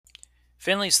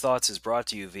Finley's Thoughts is brought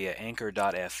to you via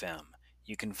Anchor.fm.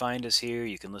 You can find us here,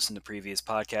 you can listen to previous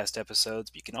podcast episodes,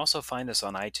 but you can also find us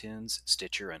on iTunes,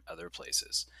 Stitcher, and other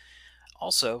places.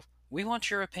 Also, we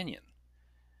want your opinion.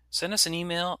 Send us an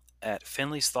email at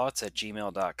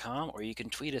finleysthoughts@gmail.com, or you can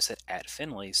tweet us at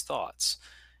 @finleysthoughts.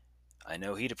 I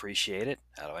know he'd appreciate it.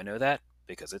 How do I know that?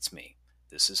 Because it's me.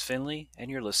 This is Finley,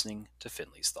 and you're listening to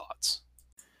Finley's Thoughts.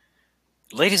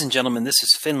 Ladies and gentlemen, this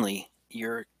is Finley,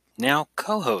 your now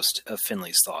co-host of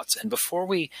Finley's Thoughts. And before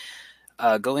we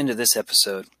go into this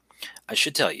episode, I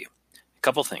should tell you a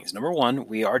couple things. Number one,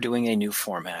 we are doing a new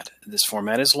format. This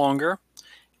format is longer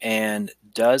and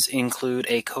does include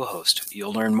a co-host.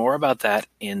 You'll learn more about that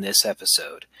in this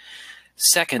episode.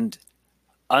 Second,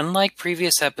 unlike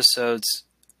previous episodes,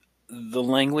 the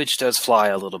language does fly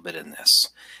a little bit in this.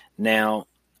 Now,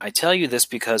 I tell you this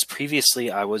because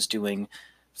previously I was doing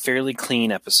fairly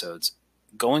clean episodes.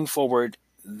 Going forward,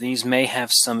 these may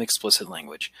have some explicit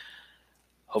language.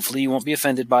 Hopefully you won't be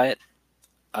offended by it.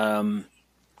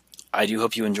 I do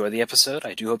hope you enjoy the episode.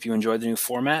 I do hope you enjoy the new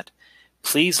format.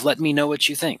 Please let me know what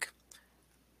you think.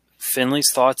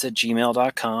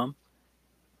 finleysthoughts@gmail.com.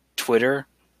 Twitter,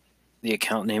 the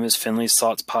account name is Finley's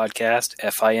Thoughts Podcast,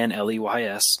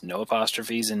 Finleys, no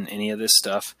apostrophes in any of this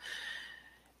stuff.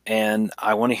 And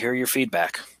I want to hear your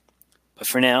feedback. But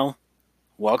for now,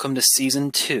 welcome to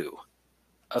Season 2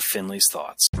 of Finley's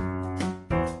Thoughts.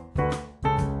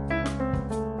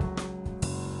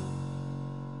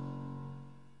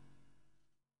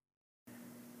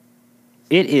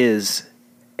 It is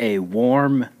a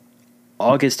warm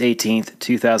August 18th,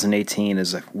 2018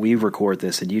 as we record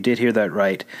this, and you did hear that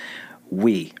right.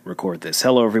 We record this.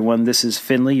 Hello, everyone. This is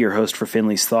Finley, your host for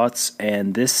Finley's Thoughts,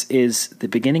 and this is the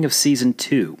beginning of Season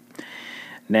 2.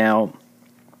 Now,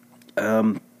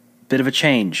 bit of a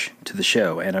change to the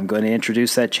show, and I'm going to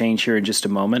introduce that change here in just a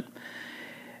moment.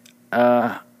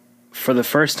 For the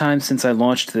first time since I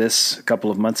launched this a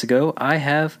couple of months ago, I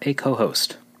have a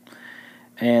co-host.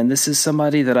 And this is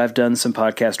somebody that I've done some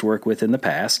podcast work with in the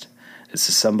past. This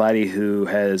is somebody who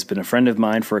has been a friend of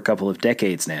mine for a couple of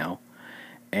decades now.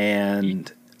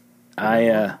 And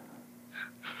I'm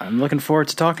looking forward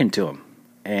to talking to him.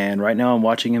 And right now I'm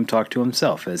watching him talk to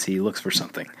himself as he looks for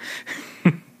something.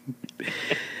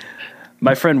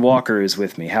 My friend Walker is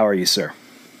with me. How are you, sir?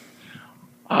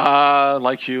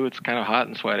 Like you, it's kind of hot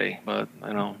and sweaty, but,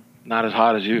 not as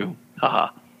hot as you. Haha.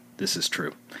 This is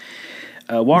true.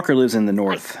 Walker lives in the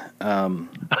north. The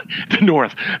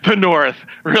north.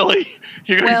 Really?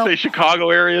 You're going to say Chicago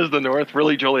area is the north?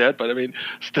 Really, Joliet? But,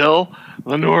 still,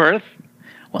 the north.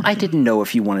 Well, I didn't know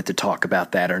if you wanted to talk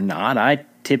about that or not. I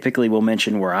typically will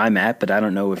mention where I'm at, but I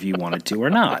don't know if you wanted to or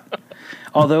not.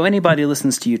 Although anybody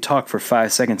listens to you talk for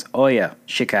 5 seconds, oh yeah,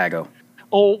 Chicago.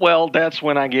 Oh, well, that's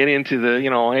when I get into the,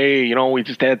 hey, we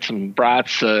just had some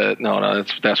brats. No,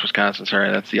 that's Wisconsin.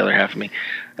 Sorry, that's the other half of me.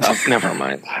 Never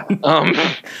mind.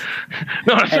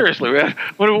 No, seriously,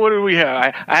 what did we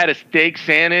have? I had a steak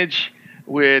sandwich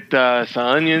with some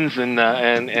onions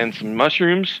and some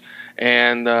mushrooms.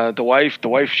 And the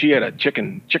wife, she had a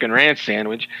chicken ranch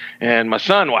sandwich, and my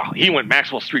son, he went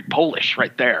Maxwell Street Polish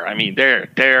right there.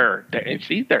 There.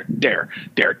 See, there,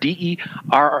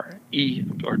 D-E-R-E,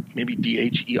 or maybe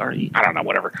D-H-E-R-E. I don't know,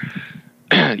 whatever.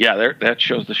 Yeah, that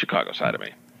shows the Chicago side of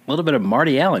me. A little bit of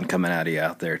Marty Allen coming out of you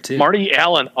out there, too. Marty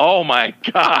Allen, oh my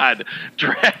God,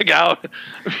 drag out.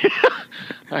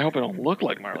 I hope I don't look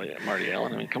like Marty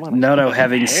Allen. Come on. No,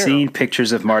 having seen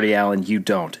pictures of Marty Allen, you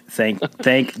don't. Thank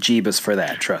Jeebus for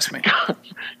that, trust me.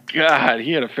 God,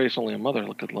 he had a face only a mother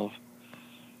could love.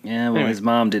 Yeah, well, his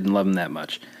mom didn't love him that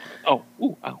much. Oh,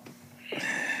 ooh, ow.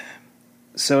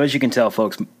 So as you can tell,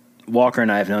 folks, Walker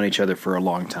and I have known each other for a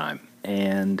long time,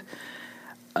 and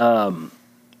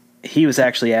he was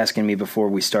actually asking me before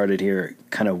we started here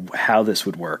kind of how this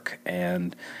would work.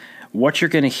 And what you're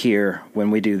going to hear when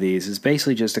we do these is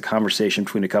basically just a conversation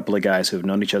between a couple of guys who have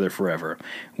known each other forever.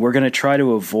 We're going to try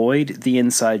to avoid the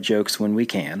inside jokes when we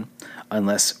can,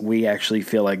 unless we actually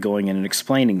feel like going in and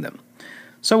explaining them.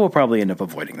 So we'll probably end up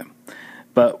avoiding them.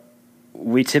 But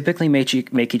we typically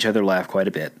make each other laugh quite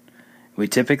a bit. We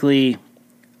typically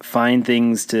find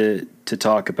things to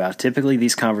talk about. Typically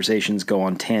these conversations go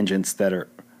on tangents that are,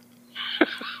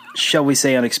 shall we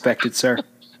say, unexpected, sir?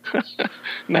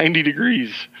 90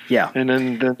 degrees. Yeah. And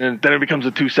then it becomes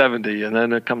a 270, and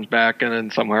then it comes back, and then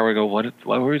somewhere we go, what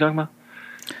were we talking about?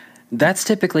 That's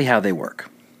typically how they work.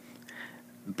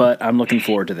 But I'm looking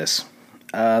forward to this.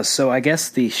 So I guess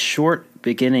the short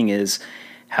beginning is,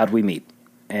 how'd we meet?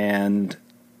 And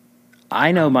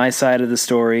I know my side of the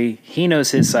story. He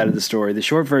knows his side of the story. The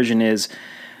short version is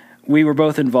we were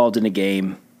both involved in a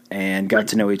game and got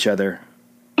to know each other.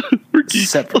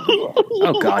 Except,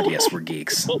 oh God, yes, we're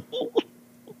geeks.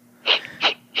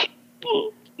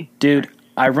 Dude,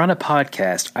 I run a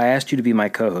podcast. I asked you to be my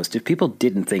co-host. If people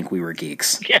didn't think we were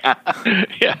geeks. Yeah.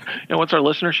 And what's our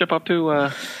listenership up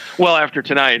to? Well, after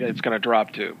tonight, it's going to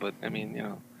drop too. But, I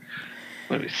mean,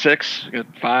 maybe 6,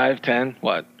 5, 10,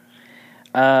 what?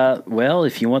 Well,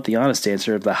 if you want the honest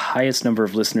answer, the highest number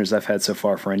of listeners I've had so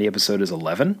far for any episode is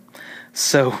 11.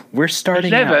 So we're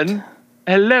starting 11? out.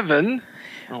 11?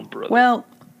 Oh, brother. Well,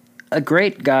 a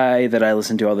great guy that I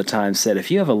listen to all the time said,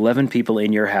 if you have 11 people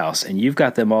in your house and you've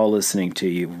got them all listening to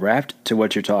you, wrapped to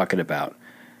what you're talking about,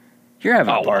 you're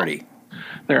having a party. Well,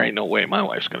 there ain't no way my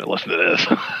wife's going to listen to this.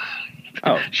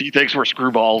 Oh, she thinks we're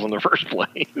screwballs in the first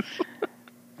place.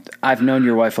 I've known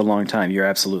your wife a long time. You're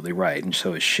absolutely right, and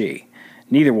so is she.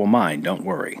 Neither will mine. Don't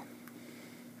worry.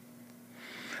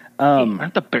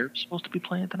 Aren't the Bears supposed to be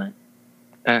playing tonight?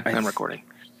 I'm recording.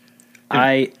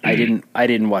 I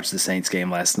didn't watch the Saints game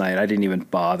last night. I didn't even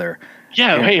bother.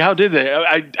 Yeah. Hey, how did they?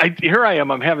 Here I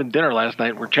am. I'm having dinner last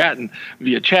night. We're chatting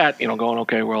via chat. Going,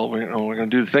 okay. Well, we're going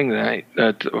to do the thing tonight,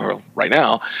 or right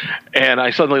now. And I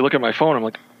suddenly look at my phone. I'm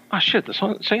like, oh shit,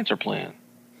 the Saints are playing.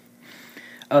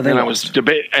 Oh, then I was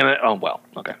debating. Oh well,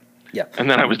 okay. Yeah. And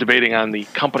then I was debating on the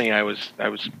company I was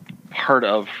part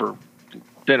of for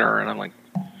dinner, and I'm like,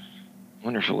 I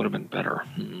wonder if it would have been better.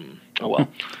 Oh well.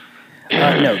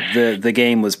 No, the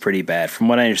game was pretty bad. From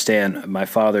what I understand, my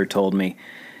father told me,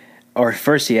 or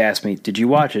first he asked me, did you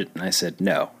watch it? And I said,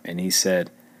 no. And he said,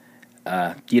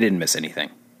 you didn't miss anything.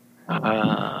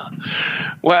 Well,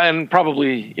 and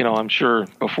probably, I'm sure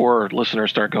before listeners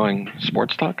start going,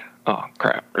 sports talk? Oh,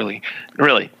 crap, really?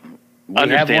 We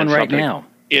have one right now.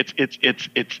 It's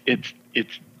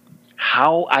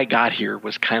how I got here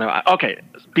was kind of, okay,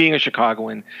 being a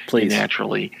Chicagoan, please.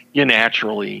 you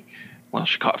naturally, well,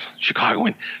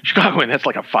 Chicagoan, that's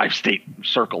like a 5-state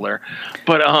circle there.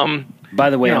 But, by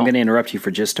the way, I'm going to interrupt you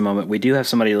for just a moment. We do have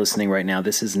somebody listening right now.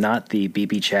 This is not the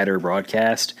BB Chatter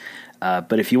broadcast,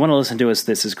 but if you want to listen to us,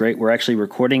 this is great. We're actually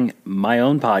recording my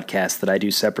own podcast that I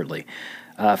do separately.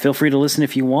 Feel free to listen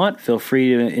if you want. Feel free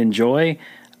to enjoy.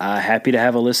 Happy to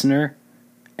have a listener,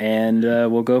 and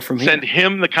we'll go from here. Send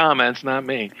him the comments, not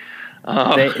me.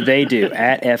 They do,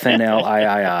 at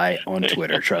FNLIII on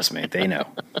Twitter. Trust me, they know.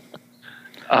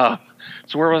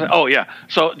 So where was I? Oh, yeah.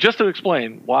 So just to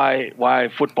explain why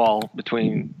football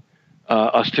between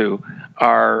us two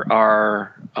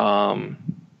are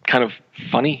kind of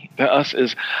funny to us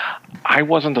is I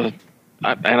wasn't and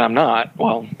I'm not,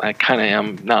 well, I kind of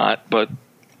am not, but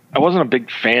I wasn't a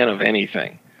big fan of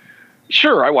anything.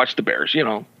 Sure, I watched the Bears,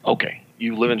 okay.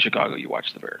 You live in Chicago, you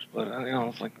watch the Bears. But,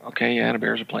 it's like, okay, yeah, the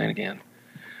Bears are playing again.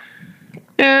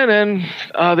 And then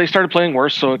they started playing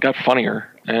worse, so it got funnier.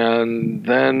 And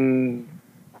then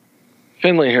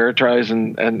Finley here tries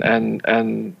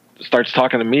and starts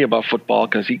talking to me about football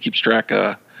because he keeps track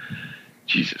of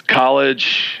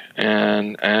college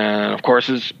and of course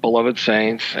his beloved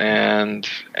Saints and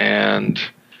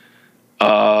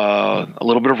a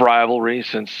little bit of rivalry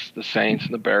since the Saints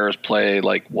and the Bears play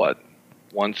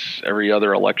once every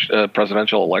other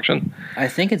presidential election. I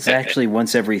think it's actually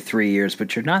once every 3 years,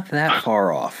 but you're not that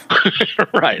far off.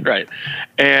 Right.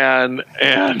 And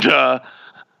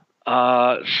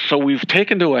so we've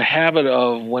taken to a habit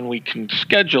of when we can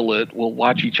schedule it, we'll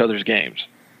watch each other's games.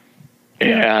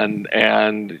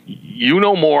 And you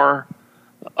know more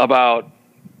about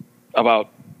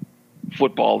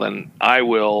football than I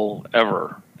will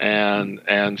ever.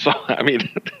 And so, I mean,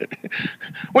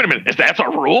 wait a minute, is that a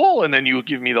rule? And then you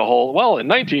give me the whole, well, in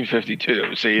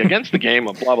 1952, see, against the game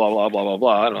of blah, blah, blah, blah, blah,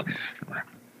 blah. I don't know.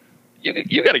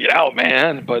 You got to get out,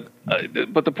 man. But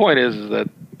the point is that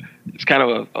it's kind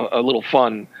of a little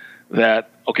fun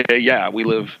that, okay, yeah, we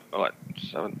live,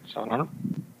 700?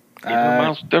 800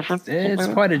 miles different? It's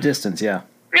quite a distance, yeah.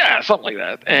 Yeah, something like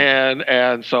that.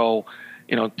 And so,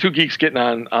 two geeks getting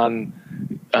on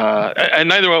and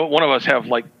neither one of us have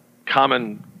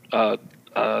common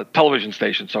television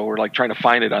stations, so we're trying to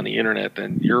find it on the internet.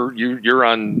 And you're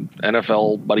on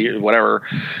NFL Buddy, whatever,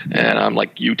 and I'm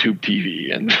YouTube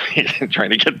TV and trying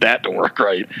to get that to work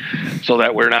right, so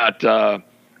that we're not.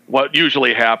 What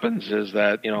usually happens is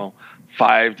that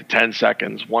 5 to 10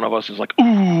 seconds, one of us is like,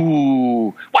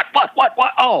 ooh, what,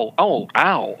 oh,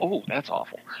 ow, oh, that's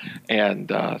awful, and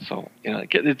so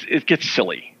it gets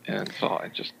silly, and so I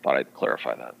just thought I'd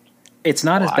clarify that. It's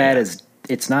not as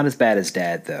bad as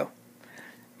Dad, though.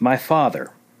 My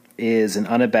father is an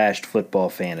unabashed football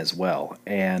fan as well,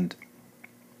 and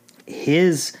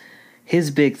his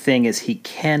big thing is he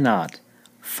cannot,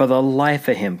 for the life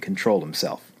of him, control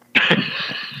himself.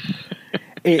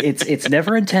 It's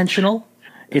never intentional.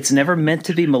 It's never meant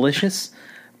to be malicious,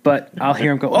 but I'll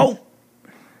hear him go, "Oh,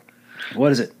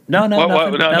 what is it? No,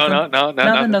 nothing.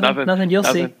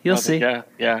 Nothing. You'll see.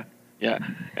 Yeah.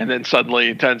 And then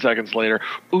suddenly, 10 seconds later,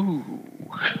 ooh.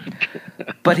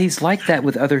 But he's like that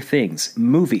with other things,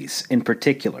 movies in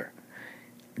particular.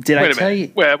 Did I tell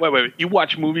you? Wait. You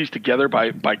watch movies together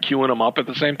by queuing them up at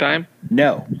the same time?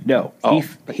 No. Oh,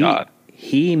 God.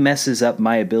 He messes up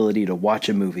my ability to watch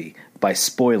a movie by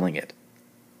spoiling it.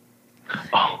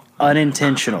 Oh.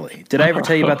 Unintentionally. Did I ever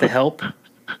tell you about The Help?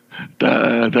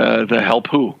 The Help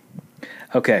who?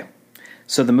 Okay.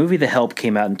 So the movie The Help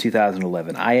came out in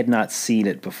 2011. I had not seen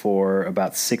it before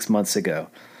about 6 months ago.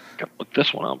 Gotta look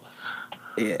this one up.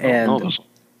 And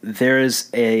there is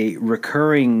a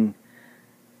recurring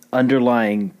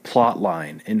underlying plot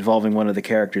line involving one of the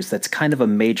characters that's kind of a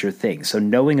major thing. So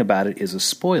knowing about it is a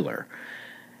spoiler.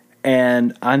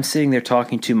 And I'm sitting there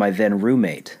talking to my then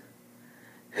roommate,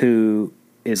 who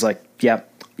is like,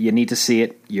 "Yep, you need to see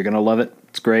it. You're going to love it.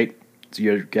 It's great.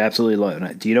 You're absolutely loving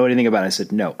it. Do you know anything about it?" I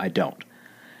said, "No, I don't."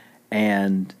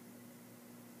 And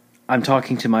I'm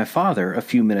talking to my father a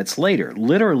few minutes later,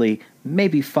 literally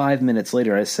maybe 5 minutes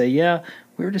later. I say, "Yeah,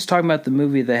 we were just talking about the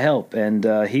movie The Help, and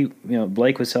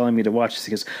Blake was telling me to watch this."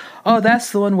 He goes, "Oh,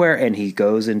 that's the one where," and he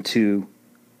goes into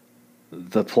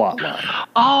the plot line.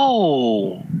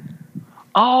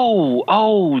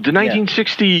 The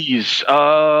 1960s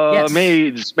Yes.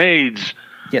 maids.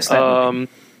 Yes, that movie.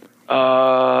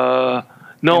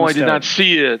 No, Emma I did Stone. not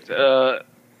see it.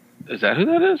 Is that who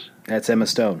that is? That's Emma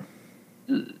Stone.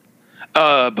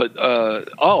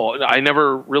 I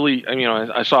never really.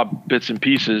 I saw bits and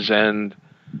pieces, and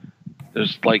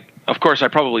there's of course, I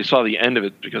probably saw the end of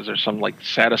it because there's some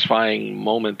satisfying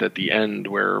moment at the end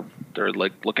where they're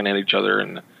looking at each other,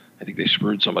 and I think they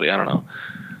screwed somebody. I don't know,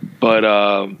 but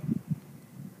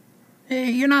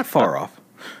Hey, you're not far off.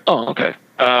 oh, okay.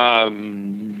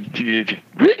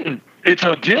 It's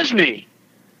on Disney.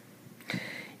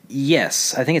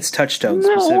 Yes, I think it's Touchstone No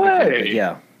specifically. way. But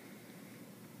yeah.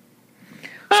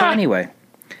 So anyway,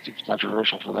 It's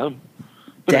controversial for them.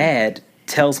 Dad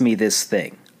tells me this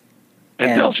thing.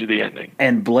 And tells you the ending.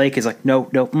 And Blake is like, no,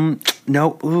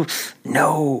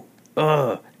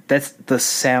 That's the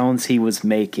sounds he was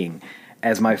making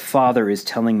as my father is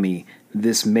telling me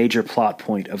this major plot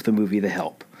point of the movie The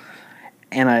Help.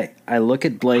 And I look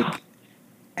at Blake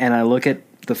and I look at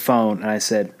the phone and I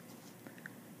said,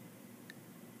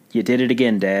 "You did it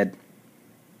again, Dad."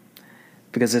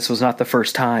 Because this was not the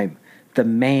first time. The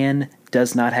man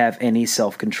does not have any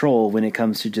self-control when it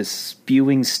comes to just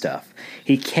spewing stuff.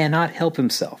 He cannot help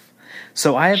himself.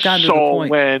 So I have gotten to the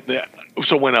point.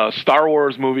 So when a Star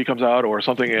Wars movie comes out, or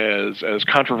something as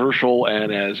controversial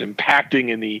and as impacting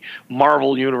in the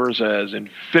Marvel universe as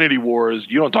Infinity Wars,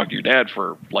 you don't talk to your dad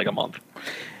for a month.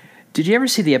 Did you ever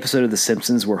see the episode of The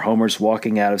Simpsons where Homer's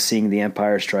walking out of seeing The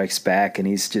Empire Strikes Back and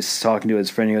he's just talking to his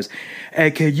friend and he goes,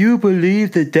 "And can you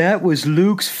believe that was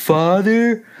Luke's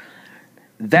father?"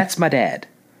 That's my dad.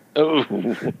 Oh.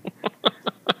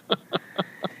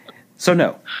 So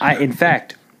no, in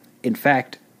fact,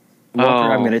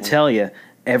 Walker, I'm going to tell you,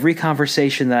 every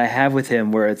conversation that I have with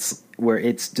him where it's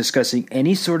discussing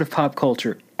any sort of pop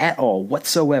culture at all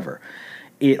whatsoever,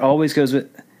 it always goes with,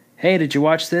 "Hey, did you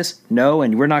watch this?" "No,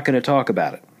 and we're not going to talk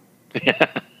about it."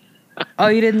 "Oh,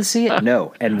 you didn't see it?"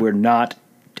 "No, and we're not.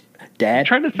 Dad,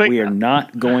 we are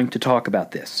not going to talk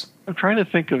about this." I'm trying to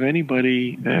think of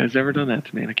anybody that has ever done that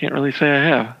to me, and I can't really say I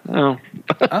have. Oh,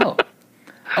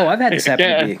 I've had this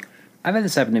happen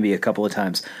to me a couple of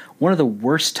times. One of the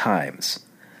worst times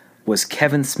was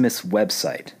Kevin Smith's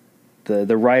website.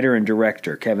 The writer and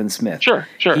director, Kevin Smith. Sure.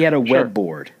 He had a web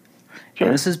board. Sure.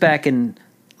 And this is back in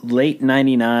late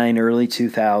 99, early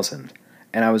 2000.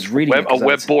 And I was reading a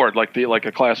web board, like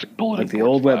a classic bulletin board. Like the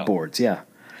old web boards, yeah.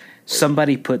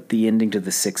 Somebody put the ending to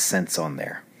The Sixth Sense on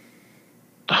there.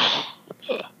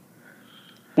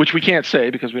 Which we can't say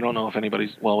because we don't know if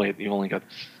anybody's... Well, wait, you've only got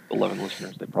 11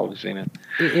 listeners. They've probably seen it.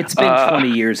 It's been 20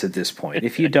 years at this point,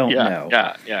 if you don't know.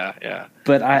 Yeah.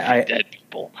 But dead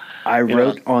people. I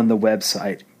wrote on the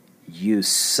website, "You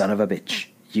son of a bitch.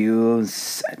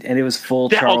 And it was full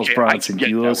Charles Bronson.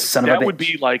 "You son of a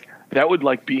bitch." That would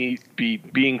be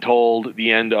being told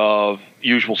the end of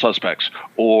Usual Suspects,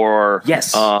 or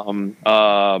yes. Oh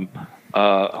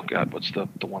God, what's the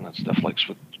one that's Netflix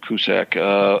with Cusack?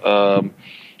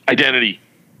 Identity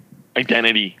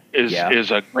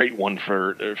is a great one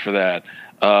for that.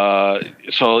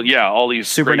 So yeah, all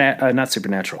these not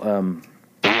Supernatural.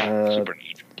 Supernatural,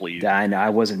 please. I know I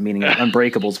wasn't meaning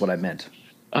Unbreakable is what I meant.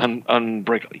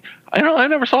 Unbreakable. I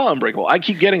never saw Unbreakable. I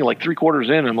keep getting 3/4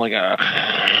 in. And I'm like,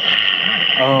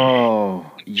 Oh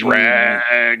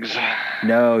Drags.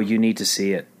 No, you need to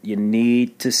see it. You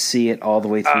need to see it all the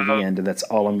way through the end, and that's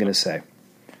all I'm going to say.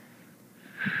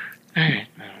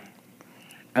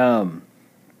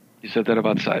 You said that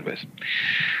about Sideways.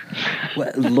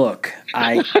 Well, look,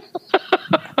 I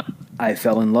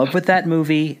fell in love with that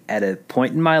movie at a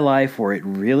point in my life where it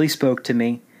really spoke to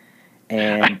me,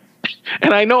 and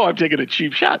I know I'm taking a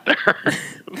cheap shot there.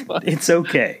 It's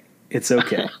okay. It's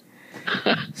okay.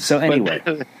 So anyway,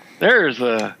 there's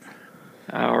a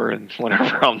hour and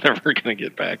whatever I'm never going to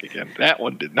get back again. That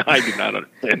one I did not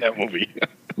understand that movie.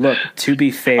 Look, to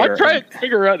be fair, I'm trying to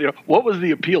figure out, what was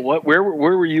the appeal? Where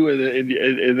were you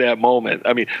in that moment?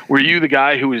 I mean, were you the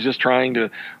guy who was just trying to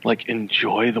like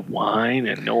enjoy the wine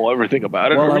and know everything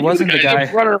about it? Well, or I wasn't the guy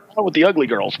running around with the ugly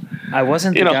girls. I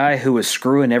wasn't the guy who was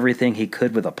screwing everything he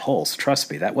could with a pulse.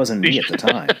 Trust me, that wasn't me at the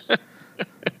time.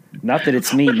 Not that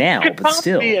it's me now, but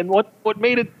still. And what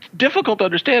made it difficult to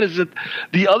understand is that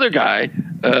the other guy,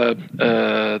 Paul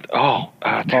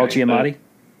Giamatti.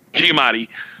 Giamatti.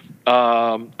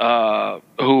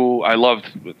 Who I loved.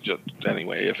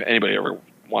 Anyway, if anybody ever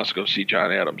wants to go see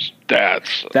John Adams,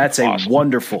 that's awesome. A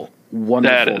wonderful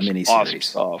miniseries. Awesome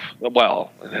stuff.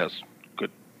 Well, it has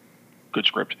good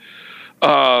script.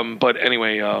 But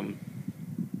anyway,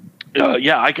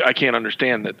 I can't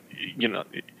understand that.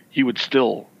 He would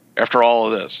still, after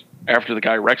all of this, after the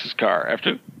guy wrecks his car,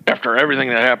 after everything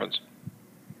that happens,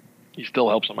 he still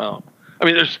helps him out. I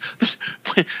mean,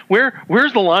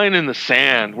 where's the line in the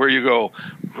sand where you go,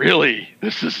 really,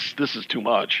 this is too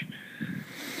much?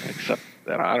 Except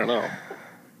that I don't know.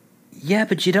 Yeah,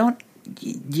 but you don't.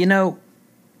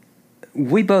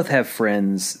 We both have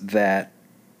friends that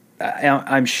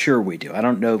I'm sure we do. I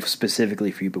don't know specifically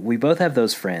for you, but we both have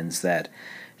those friends that,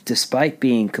 despite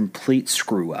being complete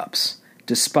screw ups,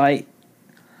 despite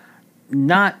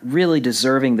not really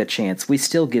deserving the chance, we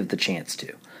still give the chance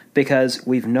to. Because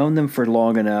we've known them for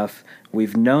long enough,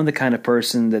 we've known the kind of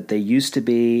person that they used to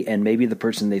be, and maybe the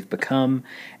person they've become,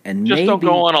 and just don't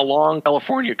go on a long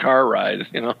California car ride,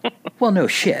 Well, no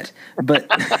shit. But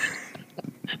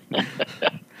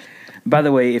by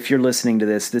the way, if you're listening to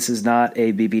this is not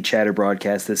a BB Chatter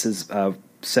broadcast. This is a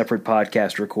separate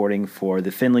podcast recording for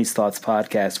the Finley's Thoughts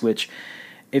podcast. Which,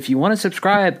 if you want to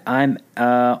subscribe, I'm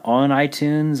on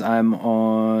iTunes. I'm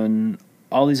on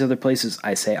all these other places.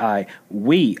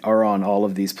 We are on all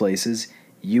of these places.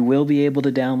 You will be able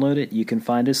to download it. You can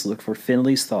find us. Look for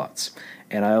Finley's Thoughts.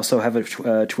 And I also have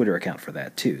a Twitter account for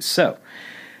that, too. So,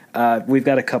 we've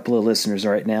got a couple of listeners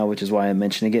right now, which is why I'm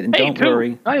mentioning it. And don't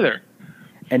worry. Either.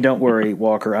 And don't worry,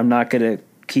 Walker. I'm not going to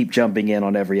keep jumping in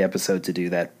on every episode to do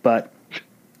that. But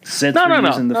since we're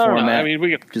using the format, I mean,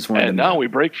 we just wanted and to now we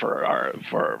break for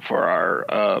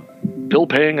our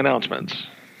bill-paying announcements.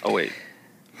 Oh, wait.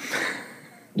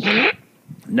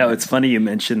 No, it's funny you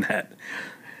mentioned that.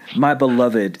 My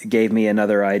beloved gave me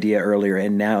another idea earlier,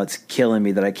 and now it's killing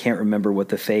me that I can't remember what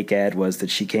the fake ad was that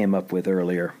she came up with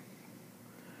earlier.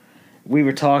 We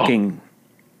were talking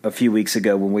a few weeks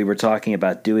ago when we were talking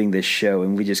about doing this show,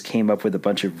 and we just came up with a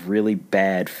bunch of really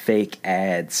bad fake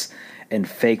ads and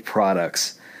fake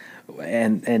products,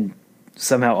 and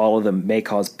somehow all of them may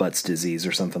cause Butts disease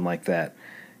or something like that.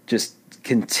 Just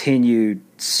continued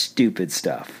stupid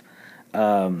stuff.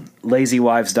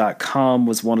 LazyWives.com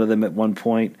was one of them at one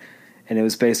point, and it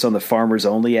was based on the Farmers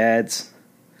Only ads.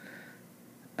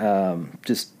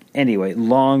 Just anyway,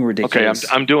 long, ridiculous.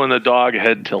 Okay, I'm doing the dog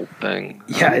head tilt thing.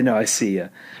 Yeah, I know. I see you.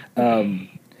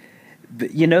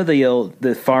 But you know the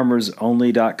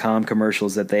FarmersOnly.com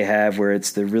commercials that they have where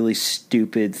it's the really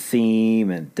stupid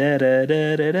theme and da da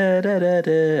da da da da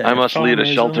da. I must lead a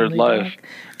sheltered life.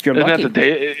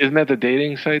 Isn't that the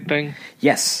dating site thing?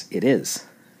 Yes, it is.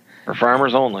 For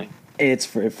farmers only. It's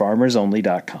for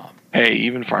FarmersOnly.com. Hey,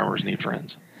 even farmers need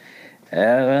friends.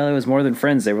 Well, it was more than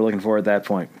friends they were looking for at that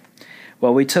point.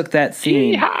 Well, we took that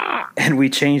theme and we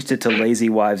changed it to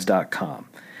LazyWives.com.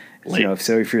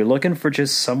 So if you're looking for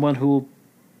just someone who will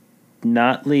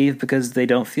not leave because they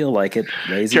don't feel like it,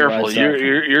 Careful,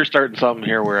 you're starting something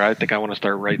here where I think I want to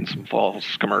start writing some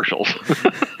false commercials.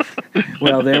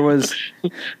 Well, there was.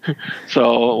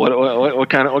 So what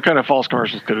kind of false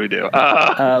commercials could we do?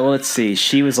 Well, let's see.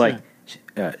 She was like,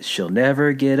 she'll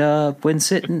never get up when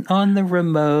sitting on the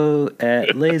remote at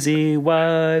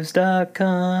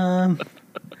LazyWives.com.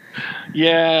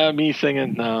 Yeah, me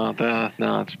singing. No,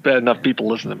 it's bad enough people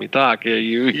listen to me talk. Yeah,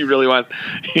 you really want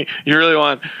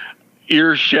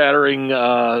ear shattering.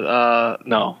 No.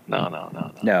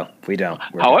 No, we don't.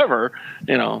 However,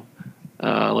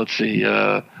 let's see.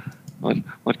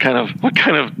 What kind of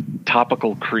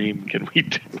topical cream can we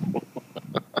do?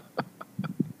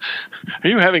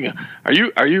 you having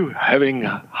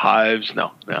hives?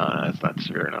 No, that's not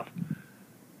severe enough.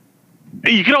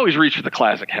 You can always reach for the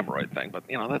classic hemorrhoid thing, but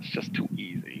that's just too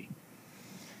easy.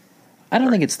 I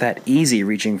don't think it's that easy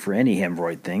reaching for any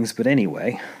hemorrhoid things, but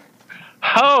anyway.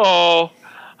 Oh.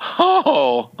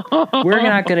 We're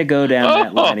not going to go down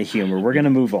that line of humor. We're going to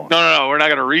move on. No, we're not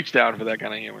going to reach down for that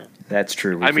kind of humor. That's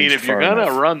true. I mean, if you're going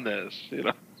to run this,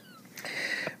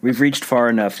 We've reached far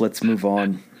enough. Let's move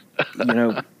on.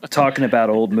 Talking about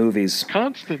old movies.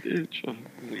 Constant itch.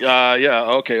 Yeah,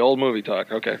 okay, old movie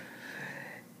talk. Okay.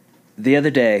 The other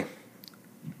day,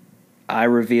 I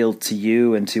revealed to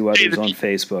you and to others on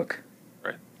Facebook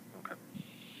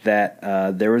that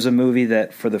there was a movie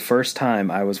that for the first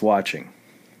time I was watching.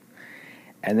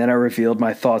 And then I revealed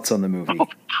my thoughts on the movie.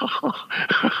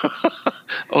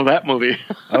 Oh, that movie.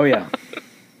 Oh, yeah.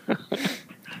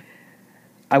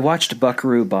 I watched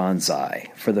Buckaroo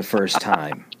Banzai for the first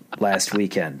time last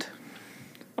weekend.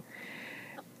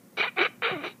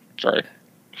 Sorry.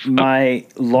 My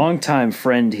longtime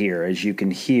friend here, as you can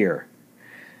hear,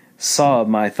 saw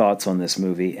my thoughts on this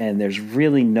movie, and there's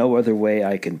really no other way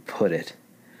I can put it.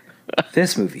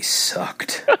 This movie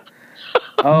sucked.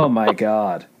 Oh, my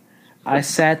God. I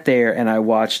sat there and I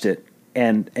watched it,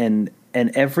 and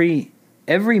every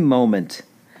moment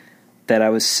that I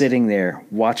was sitting there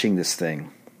watching this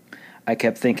thing, I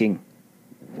kept thinking,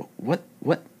 what's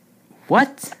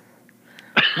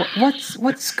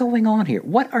going on here?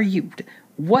 What are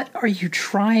you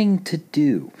trying to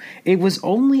do? It was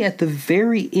only at the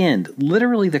very end,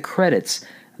 literally the credits,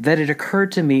 that it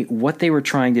occurred to me what they were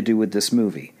trying to do with this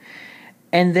movie.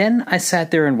 And then I sat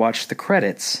there and watched the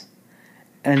credits.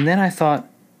 And then I thought,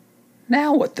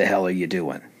 now what the hell are you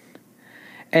doing?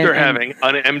 They're having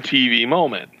an MTV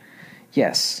moment.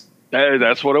 Yes.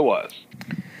 That's what it was.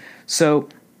 So,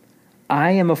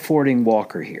 I am affording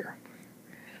Walker here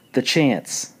the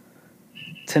chance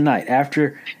tonight,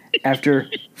 after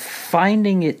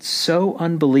finding it so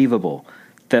unbelievable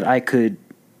that I could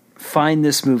find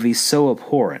this movie so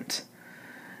abhorrent,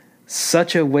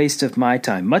 such a waste of my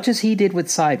time, much as he did with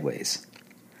Sideways,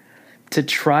 to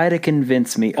try to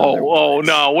convince me otherwise. Oh,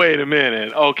 no, wait a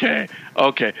minute. Okay.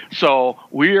 So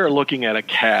we are looking at a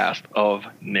cast of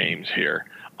names here.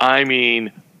 I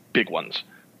mean, big ones.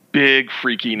 Big,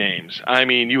 freaky names. I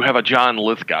mean, you have a John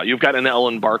Lithgow. You've got an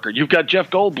Ellen Barker. You've got Jeff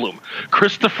Goldblum.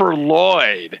 Christopher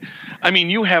Lloyd. I mean,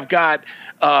 you have got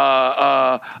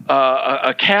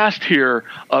a cast here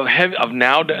of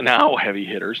now heavy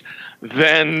hitters,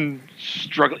 then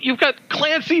struggle. You've got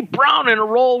Clancy Brown in a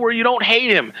role where you don't hate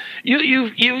him.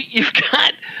 You've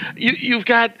got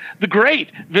the great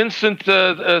Vincent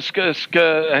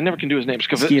I never can do his name.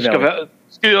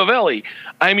 Schiavelli.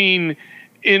 I mean,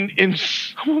 in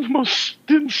some of the most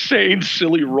insane,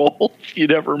 silly roles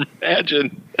you'd ever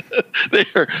imagine.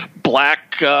 They're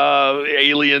black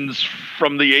aliens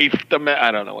from the eighth dimension.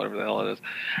 I don't know, whatever the hell it is.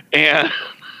 And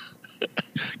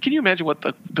can you imagine what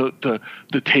the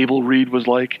table read was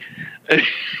like?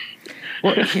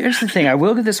 Well, here's the thing. I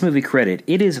will give this movie credit.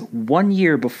 It is 1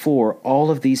 year before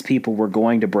all of these people were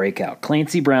going to break out.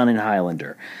 Clancy Brown in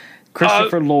Highlander.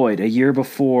 Christopher Lloyd a year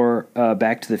before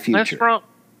Back to the Future.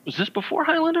 Was this before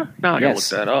Highlander? No, I gotta look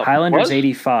that up. Highlander's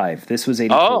 85. This was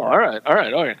 84. Oh, all right.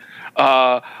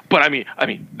 But I mean,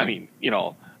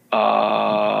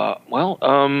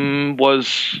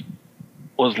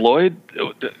 was Lloyd?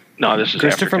 No, this is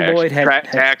Christopher after Lloyd had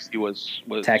Taxi was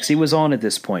Taxi was on at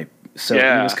this point, so he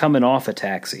was coming off a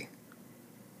Taxi.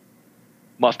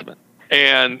 Must have been,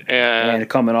 and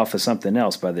coming off of something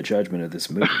else by the judgment of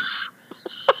this movie.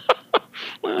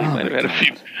 Well, he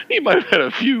might have had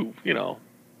a few,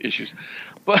 issues,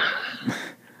 but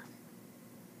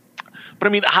I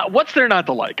mean, what's there not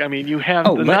to like? I mean, you have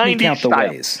the 90s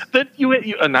styles.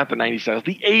 Not the 90s styles,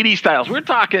 the 80s styles. We're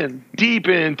talking deep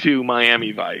into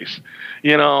Miami Vice.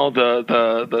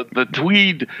 The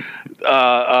tweed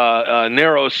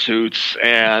narrow suits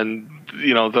and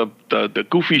the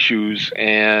goofy shoes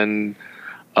and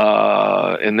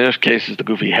in this case is the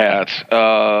goofy hats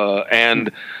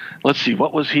and. Let's see.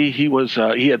 What was he? He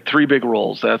had three big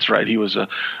roles. That's right. He was a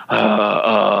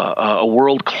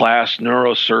world-class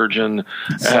neurosurgeon,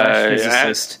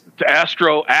 physicist,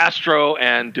 astro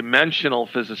and dimensional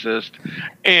physicist,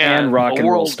 and rock and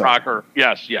roll star. Rocker.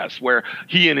 Yes. Where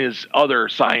he and his other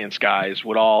science guys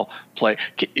would all play.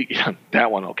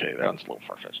 That one, okay. That one's a little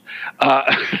far-fetched.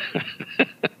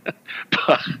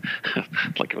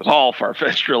 Like it was all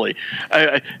far-fetched, really.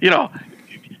 I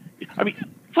mean.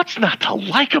 What's not to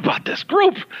like about this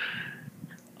group?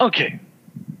 Okay.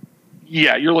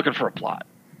 Yeah, you're looking for a plot.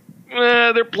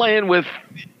 They're playing with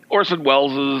Orson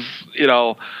Welles'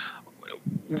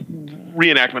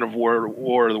 reenactment of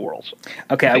War of the Worlds.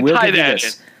 Okay, I will give you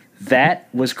this. That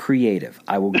was creative.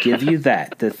 I will give you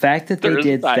that. The fact that they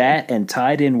did that and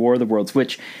tied in War of the Worlds,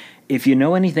 which, if you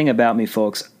know anything about me,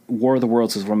 folks, War of the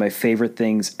Worlds is one of my favorite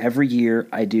things. Every year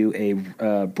I do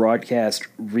a broadcast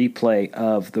replay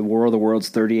of the War of the Worlds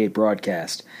 38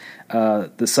 broadcast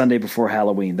the Sunday before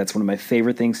Halloween. That's one of my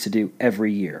favorite things to do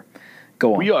every year.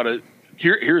 Go on. We ought to.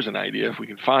 Here's an idea if we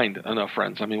can find enough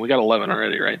friends. I mean, we got 11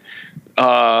 already, right?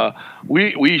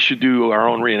 We should do our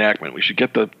own reenactment. We should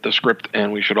get the script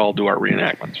and we should all do our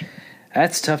reenactments.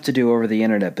 That's tough to do over the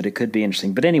internet, but it could be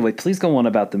interesting. But anyway, please go on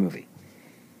about the movie.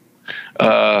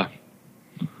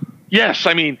 Yes,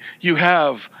 I mean, you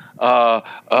have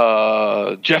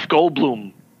Jeff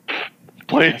Goldblum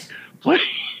play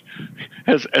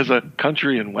as a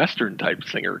country and western type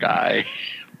singer guy.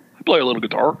 I play a little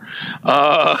guitar.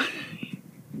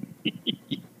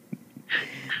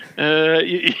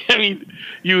 I mean,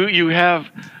 you have.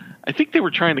 I think they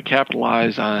were trying to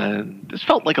capitalize on. This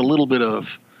felt like a little bit of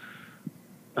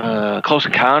Close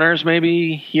Encounters,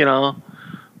 maybe,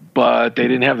 but they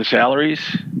didn't have the salaries.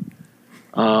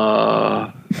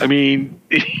 I mean,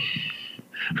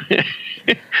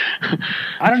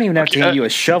 I don't even have to hand you a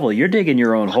shovel. You're digging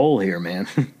your own hole here, man.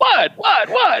 What?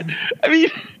 I mean,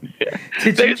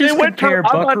 did you just compare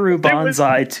Buckaroo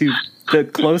Banzai to the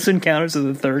Close Encounters of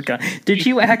the Third Kind? Did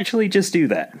you actually just do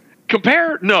that?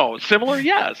 Compare? No. Similar?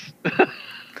 Yes.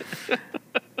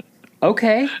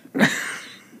 Okay.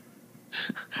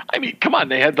 I mean, come on.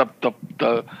 They had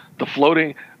the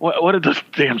floating. What did those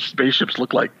damn spaceships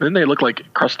look like? Didn't they look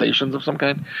like crustaceans of some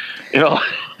kind?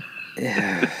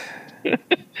 Yeah.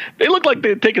 They looked like they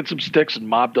had taken some sticks and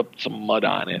mopped up some mud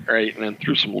on it, right? And then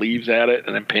threw some leaves at it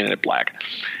and then painted it black.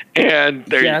 And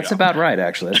there you go. That's about right,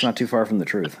 actually. That's not too far from the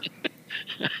truth.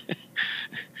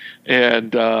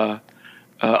 And I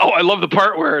love the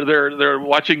part where they're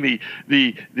watching the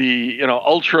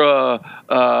ultra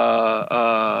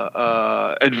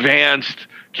advanced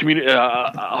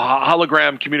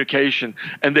hologram communication,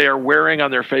 and they are wearing on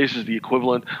their faces the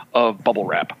equivalent of bubble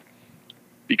wrap,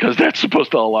 because that's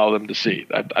supposed to allow them to see.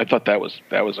 I thought that was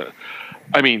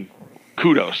I mean,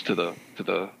 kudos to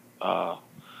the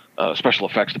special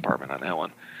effects department on that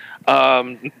one.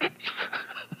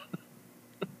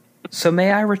 So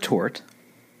may I retort?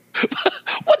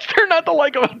 What's there not to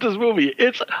like about this movie?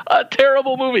 It's a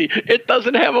terrible movie. It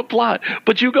doesn't have a plot,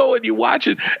 but you go and you watch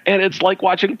it, and it's like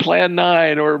watching Plan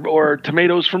 9 or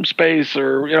Tomatoes from Space,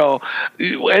 or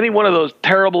any one of those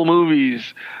terrible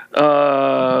movies.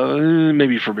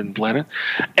 Maybe Forbidden Planet.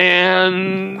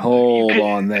 And hold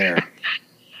on there.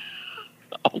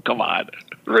 Oh, come on.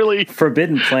 Really?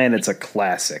 Forbidden Planet's a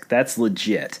classic. That's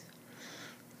legit.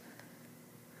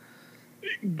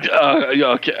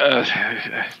 Okay.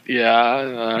 Yeah,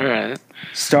 all right.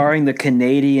 Starring the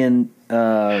Canadian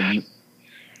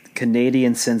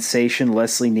sensation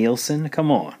Leslie Nielsen.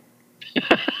 Come on.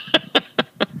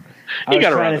 I was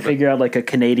trying to figure out like a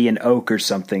Canadian oak or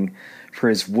something for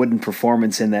his wooden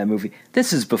performance in that movie.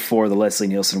 This is before the Leslie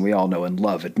Nielsen we all know and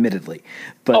love, admittedly.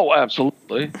 But,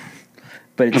 absolutely.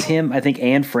 But it's him. I think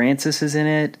Anne Francis is in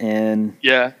it, and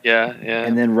yeah.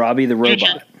 And then Robbie the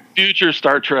Robot. Future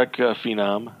Star Trek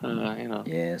phenom.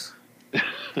 Yes.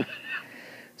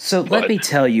 So let me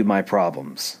tell you my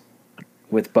problems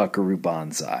with Buckaroo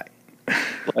Banzai.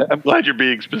 I'm glad you're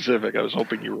being specific. I was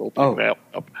hoping you were opening that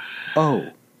up.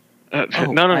 No.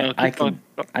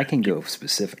 I can go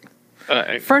specific.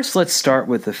 First, let's start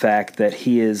with the fact that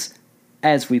he is,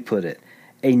 as we put it,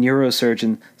 a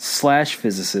neurosurgeon /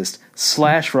 physicist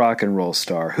 / rock and roll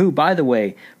star who, by the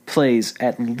way, plays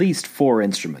at least 4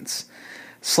 instruments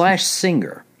 /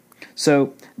 singer.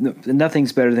 So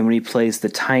nothing's better than when he plays the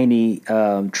tiny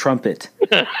trumpet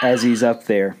as he's up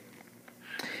there.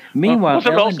 Meanwhile,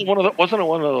 wasn't it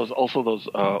one of those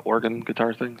organ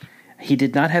guitar things? He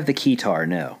did not have the keytar,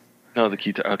 no. No, the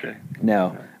keytar. Okay.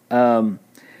 No.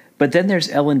 But then there's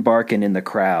Ellen Barkin in the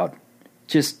crowd.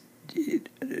 Just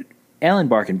Ellen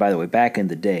Barkin, by the way, back in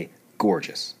the day,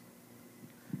 gorgeous.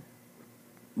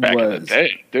 Back in the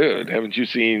day, dude. Haven't you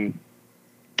seen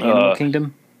Animal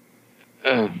Kingdom?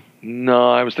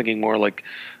 No, I was thinking more like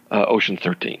Ocean's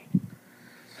 13.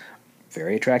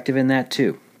 Very attractive in that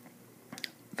too.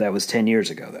 That was 10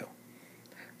 years ago, though.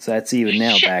 So that's even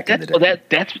now back in the day.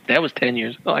 That was 10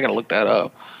 years. Oh, I got to look that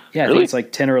up. Yeah, really? I think it's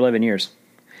like 10 or 11 years.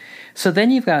 So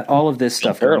then you've got all of this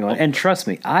stuff going on, and trust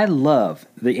me, I love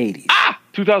the 80s.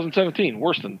 2017,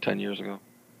 worse than 10 years ago.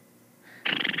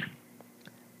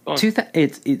 It's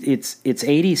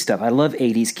 80s stuff. I love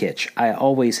 80s kitsch. I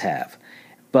always have.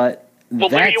 But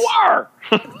there you are.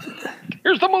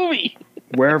 Here's the movie.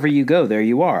 Wherever you go, there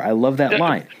you are. I love that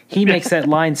line. He makes that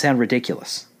line sound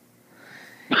ridiculous.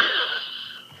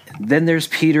 Then there's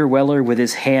Peter Weller with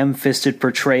his ham-fisted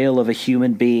portrayal of a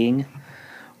human being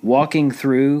walking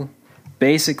through,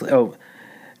 basically,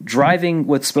 driving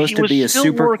what's supposed to be a super. He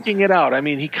was still working it out. I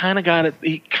mean, he kind of got it.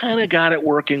 He kind of got it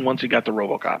working once he got the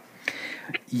RoboCop.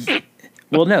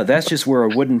 Well, no, that's just where a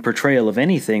wooden portrayal of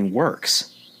anything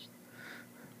works.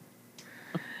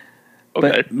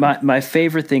 Okay. But my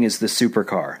favorite thing is the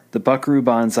supercar, the Buckaroo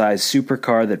Banzai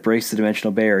supercar that breaks the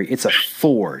dimensional barrier. It's a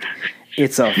Ford.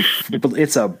 It's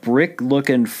a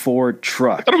brick-looking Ford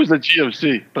truck. I thought it was a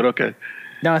GMC, but okay.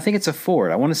 No, I think it's a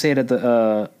Ford. I want to say it at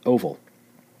the Oval.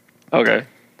 Okay.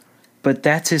 But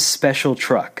that's his special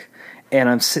truck. And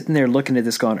I'm sitting there looking at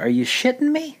this going, are you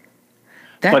shitting me?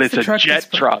 That's but it's a jet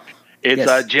truck. It's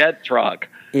a jet truck.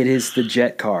 It is the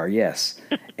jet car, yes.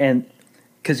 And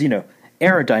because,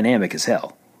 aerodynamic as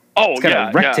hell. Oh, it's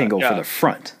got a rectangle for the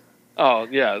front. Oh,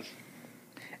 yes.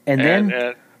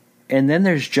 And then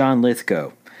there's John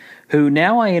Lithgow, who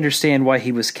now I understand why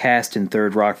he was cast in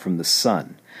Third Rock from the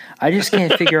Sun. I just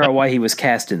can't figure out why he was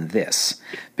cast in this.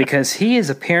 Because he is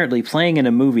apparently playing in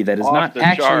a movie that is not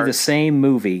actually the same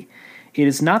movie. It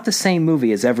is not the same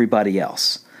movie as everybody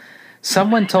else.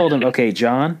 Someone told him, okay,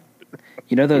 John,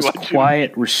 those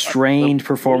quiet, restrained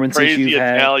performances you've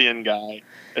had. Italian guy.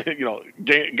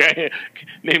 Guy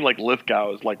name like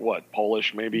Lithgow is like what,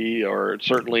 Polish maybe, or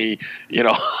certainly,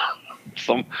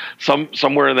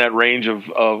 somewhere in that range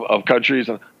of countries.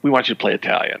 And we want you to play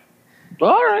Italian.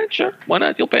 All right, sure, why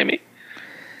not? You'll pay me.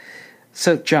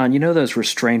 So, John, those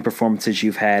restrained performances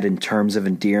you've had in terms of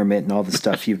endearment and all the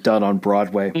stuff you've done on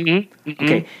Broadway.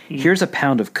 Okay, here's a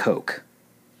pound of Coke.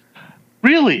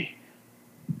 Really?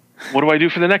 What do I do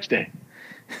for the next day?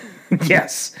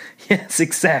 Yes,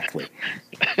 exactly.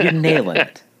 You're nailing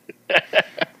it.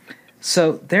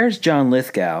 So there's John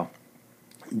Lithgow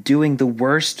doing the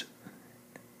worst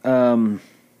Yugoslavian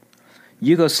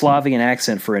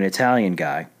accent for an Italian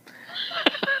guy.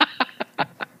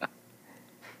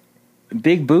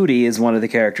 Big Booty is one of the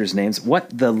characters' names.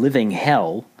 What the living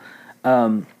hell?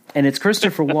 And it's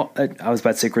Christopher I was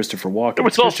about to say Christopher Walken. There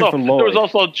was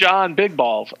also John Big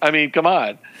Balls. I mean, come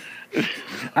on.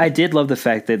 I did love the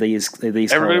fact that they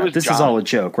this is all a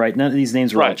joke, right? None of these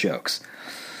names were all jokes.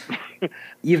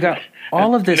 You've got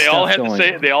all of this stuff going on.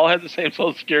 They all had the same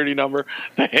Social Security number.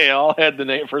 They all had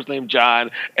the first name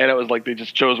John, and it was like they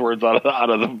just chose words out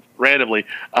of them randomly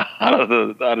out of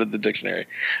the dictionary.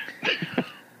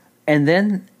 And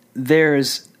then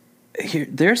there's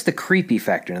the creepy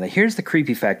factor. Now, here's the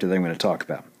creepy factor that I'm going to talk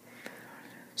about.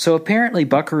 So apparently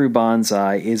Buckaroo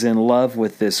Banzai is in love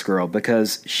with this girl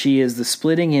because she is the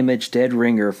splitting image dead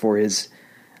ringer for his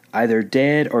either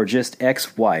dead or just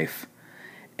ex-wife.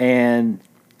 And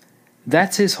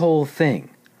that's his whole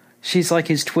thing. She's like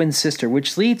his twin sister,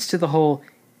 which leads to the whole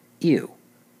ew.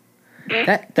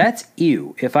 That's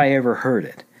ew, if I ever heard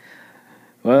it.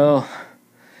 Well,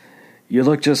 you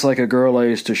look just like a girl I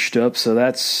used to shtup, so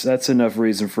that's enough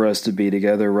reason for us to be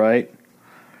together, right?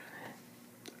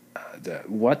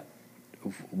 What?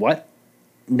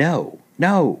 No.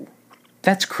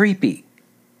 That's creepy.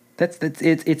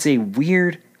 It's a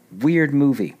weird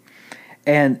movie.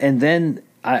 And then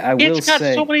I will say it's got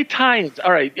so many tie-ins.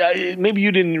 All right, maybe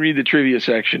you didn't read the trivia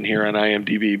section here on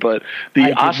IMDb, but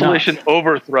the oscillation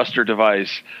overthruster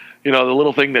device, the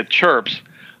little thing that chirps,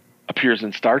 appears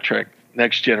in Star Trek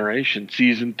Next Generation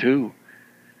Season 2,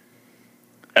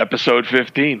 Episode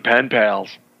 15, Pen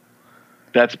Pals.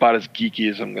 That's about as geeky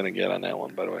as I'm going to get on that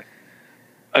one, by the way.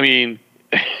 I mean...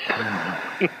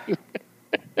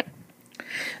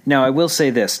 Now, I will say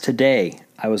this. Today,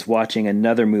 I was watching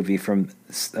another movie from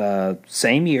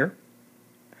same year.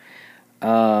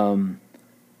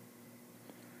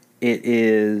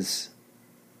 It's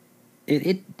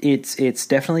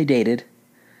definitely dated,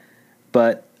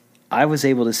 but I was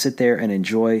able to sit there and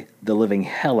enjoy the living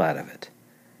hell out of it.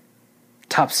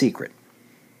 Top Secret.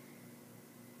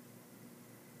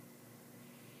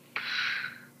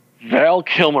 Val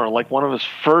Kilmer, like one of his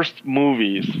first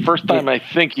movies. First time I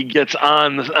think he gets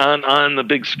on the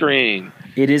big screen.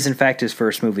 It is, in fact, his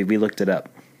first movie. We looked it up.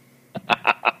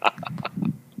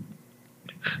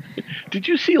 Did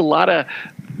you see a lot of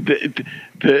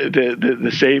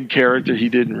the same character he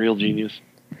did in Real Genius?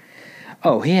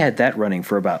 Oh, he had that running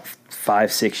for about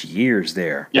 5-6 years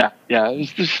there. Yeah, it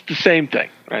was just the same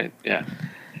thing, right? Yeah.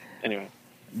 Anyway.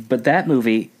 But that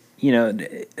movie,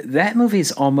 that movie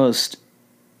is almost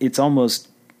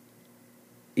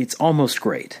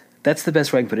great. That's the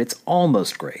best way I can put it. It's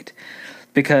almost great.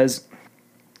 Because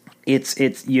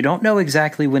It's you don't know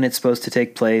exactly when it's supposed to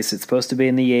take place. It's supposed to be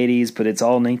in the 80s, but it's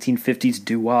all 1950s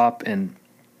doo-wop, and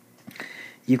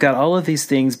you've got all of these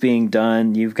things being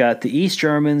done. You've got the East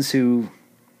Germans who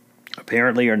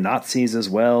apparently are Nazis as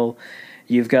well.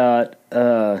 You've got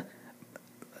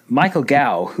Michael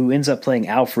Gough, who ends up playing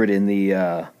Alfred in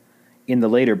the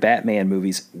later Batman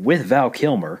movies with Val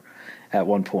Kilmer at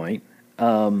one point.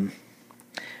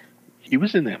 He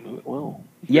was in that movie. Well,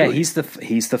 yeah, really?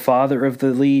 he's the father of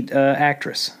the lead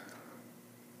actress.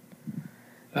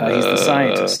 He's the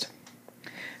scientist.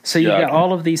 So you've got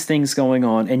all of these things going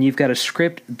on, and you've got a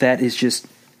script that is just,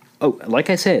 like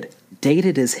I said,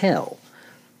 dated as hell,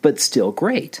 but still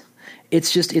great.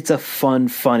 It's a fun,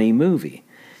 funny movie.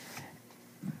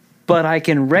 But I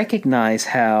can recognize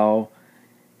how,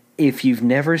 if you've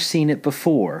never seen it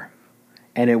before,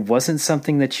 and it wasn't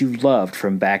something that you loved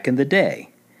from back in the day,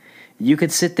 you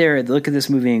could sit there and look at this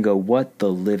movie and go, what the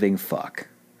living fuck?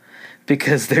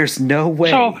 Because there's no way.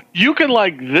 So you can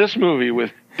like this movie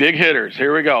with big hitters.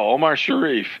 Here we go. Omar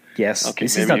Sharif. Yes. Okay,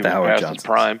 this is not the Howard Johnson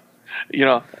prime.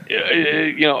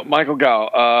 Michael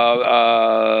Gough.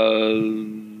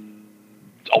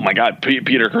 Oh my God,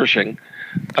 Peter Cushing.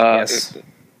 Yes.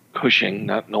 Cushing,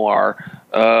 not Noir.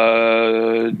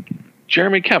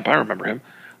 Jeremy Kemp. I remember him.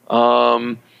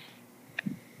 I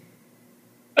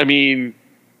mean,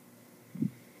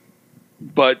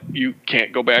 but you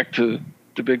can't go back to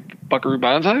the big Buckaroo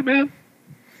Banzai, man,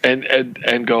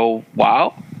 and go,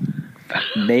 wow.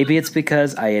 Maybe it's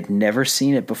because I had never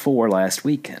seen it before last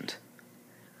weekend.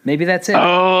 Maybe that's it.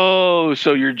 Oh,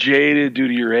 so you're jaded due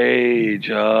to your age.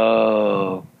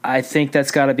 Oh. I think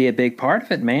that's got to be a big part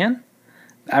of it, man.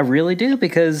 I really do,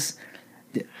 because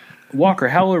Walker,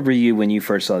 how old were you when you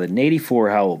first saw that? In 84,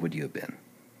 how old would you have been?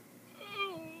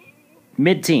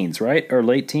 Mid-teens, right? Or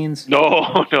late teens?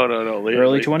 No.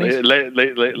 Early 20s?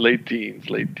 Late teens.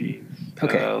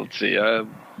 Okay. Let's see.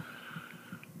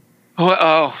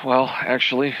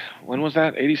 Actually, when was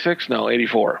that? 86? No,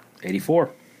 84.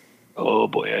 84. Oh,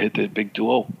 boy, I hit the big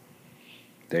 2-0.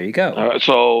 There you go.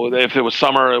 So if it was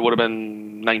summer, it would have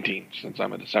been 19, since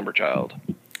I'm a December child.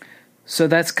 So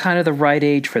that's kind of the right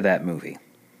age for that movie.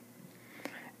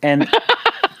 And it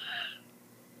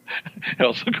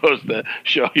also goes to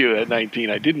show you at 19,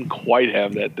 I didn't quite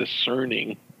have that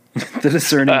discerning. The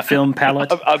discerning film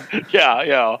palette?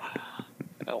 Yeah.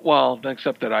 Well,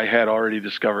 except that I had already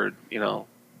discovered,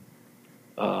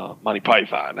 Monty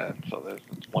Python, so that's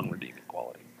one redeeming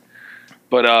quality.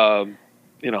 But, I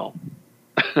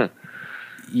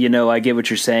get what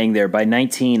you're saying there. By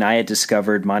 19, I had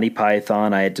discovered Monty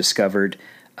Python. I had discovered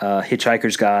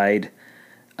Hitchhiker's Guide.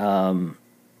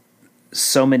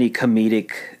 So many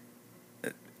comedic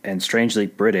and strangely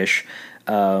British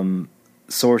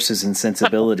sources and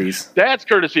sensibilities. That's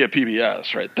courtesy of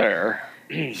PBS right there.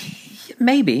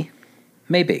 Maybe.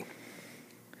 I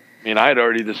mean, I had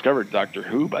already discovered Doctor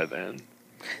Who by then.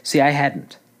 See, I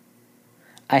hadn't.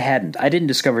 I didn't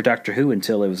discover Doctor Who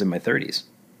until I was in my 30s.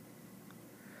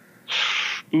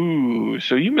 Ooh,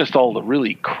 so you missed all the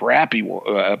really crappy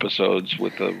episodes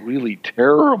with the really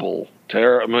terrible.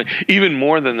 I mean, even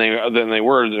more than they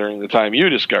were during the time you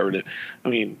discovered it. I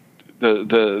mean,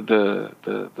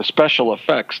 the special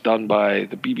effects done by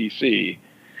the BBC.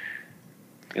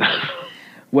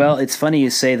 Well, it's funny you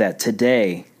say that.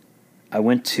 Today, I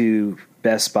went to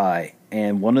Best Buy,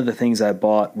 and one of the things I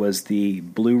bought was the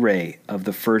Blu-ray of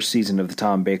the first season of the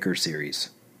Tom Baker series.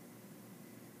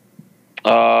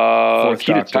 Fourth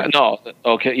Doctor. No,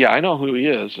 okay, yeah, I know who he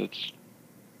is. It's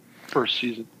first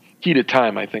season. Heat of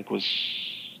Time, I think, was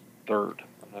third.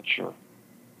 I'm not sure.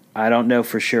 I don't know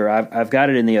for sure. I've got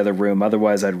it in the other room.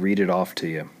 Otherwise, I'd read it off to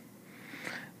you.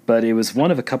 But it was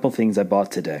one of a couple things I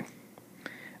bought today.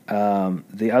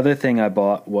 The other thing I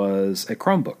bought was a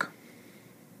Chromebook.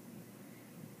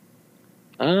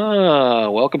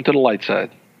 Welcome to the light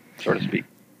side, so to speak.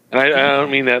 And I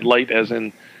don't mean that light as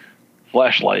in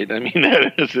flashlight. I mean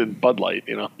that as in Bud Light,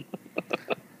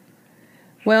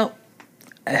 Well,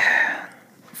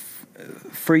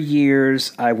 for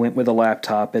years I went with a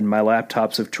laptop, and my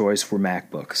laptops of choice were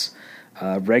MacBooks,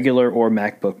 regular or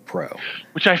MacBook Pro.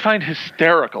 Which I find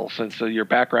hysterical since your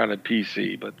background at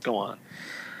PC, but go on.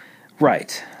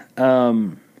 Right.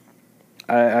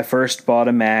 I first bought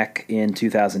a Mac in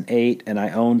 2008, and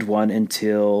I owned one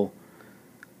until...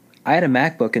 I had a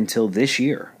MacBook until this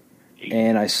year,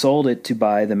 and I sold it to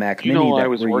buy the Mac Mini that we're using. I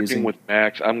was working with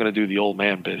Macs. I'm going to do the old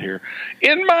man bit here.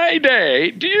 In my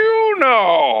day, do you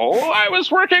know I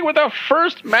was working with the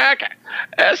first Mac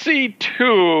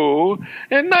SE2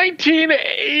 in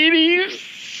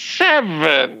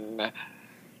 1987?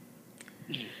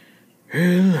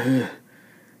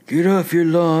 Get off your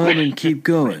lawn and keep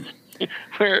going.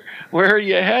 where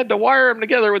you had to wire them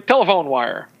together with telephone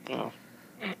wire. Oh.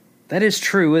 That is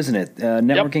true, isn't it?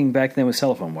 Networking back then was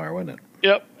telephone wire, wasn't it?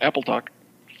 Yep, Apple Talk.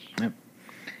 Yep.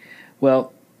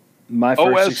 Well, my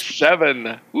first OS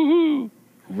 7. Woohoo!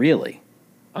 Really?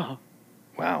 Uh-huh.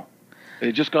 Wow. They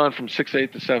had just gone from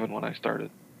 6.8 to 7 when I started.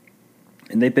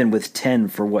 And they've been with 10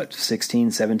 for what,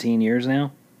 16, 17 years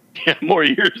now? Yeah, more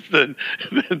years than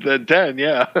 10,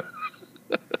 yeah.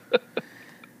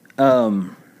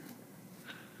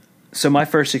 So my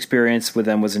first experience with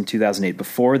them was in 2008.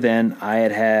 Before then, I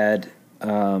had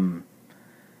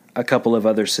a couple of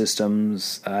other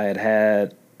systems. I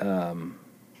had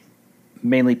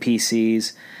mainly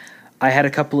PCs. I had a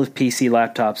couple of PC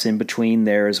laptops in between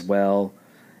there as well.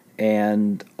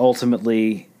 And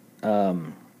ultimately, I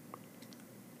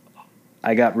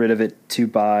got rid of it to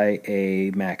buy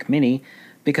a Mac Mini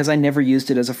because I never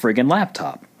used it as a friggin'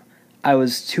 laptop. I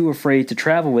was too afraid to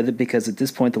travel with it because at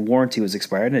this point the warranty was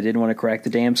expired and I didn't want to crack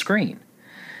the damn screen.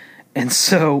 And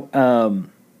so,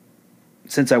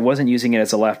 since I wasn't using it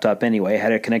as a laptop anyway, I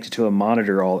had it connected to a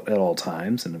monitor at all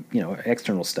times and,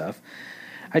 external stuff.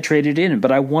 I traded it in,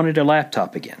 but I wanted a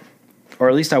laptop again. Or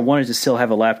at least I wanted to still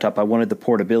have a laptop. I wanted the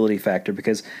portability factor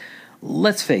because,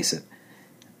 let's face it,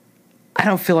 I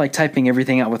don't feel like typing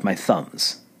everything out with my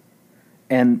thumbs.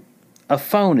 And a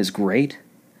phone is great,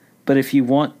 but if you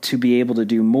want to be able to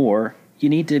do more, you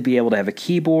need to be able to have a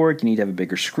keyboard, you need to have a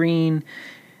bigger screen,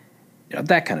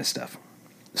 that kind of stuff.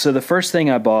 So the first thing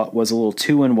I bought was a little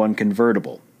 2-in-1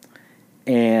 convertible.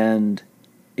 And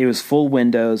it was full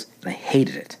Windows, and I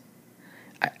hated it.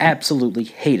 I absolutely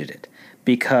hated it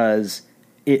because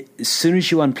as soon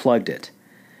as you unplugged it,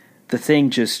 the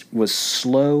thing just was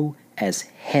slow as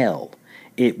hell.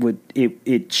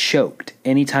 It choked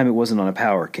anytime it wasn't on a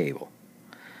power cable.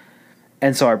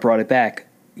 And so I brought it back.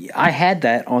 I had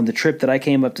that on the trip that I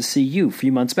came up to see you a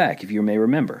few months back, if you may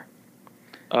remember.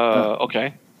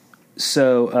 Okay.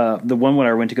 So the one when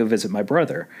I went to go visit my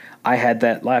brother, I had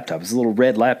that laptop. It was a little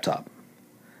red laptop.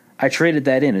 I traded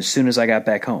that in as soon as I got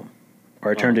back home. Or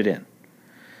I turned it in.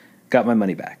 Got my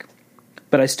money back.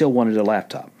 But I still wanted a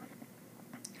laptop.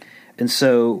 And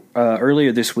so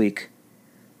earlier this week,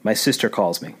 my sister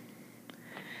calls me.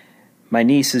 My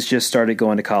niece has just started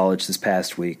going to college this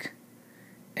past week.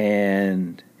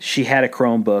 And she had a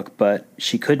Chromebook, but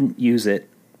she couldn't use it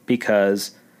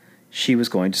because she was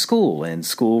going to school. And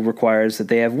school requires that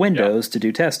they have Windows to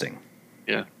do testing.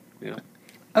 Yeah.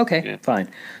 Okay, fine.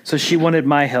 So she wanted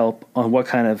my help on what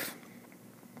kind of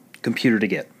computer to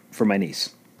get for my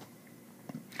niece.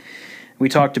 We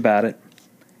talked about it.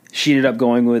 She ended up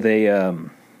going with a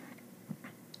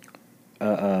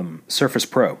Surface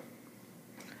Pro.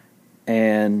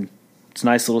 And it's a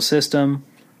nice little system.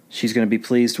 She's going to be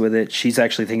pleased with it. She's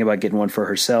actually thinking about getting one for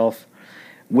herself,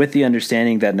 with the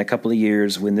understanding that in a couple of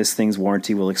years, when this thing's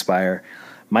warranty will expire,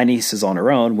 my niece is on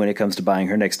her own when it comes to buying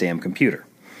her next damn computer.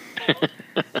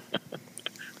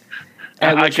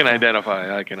 I can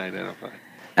identify.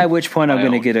 At which point I'm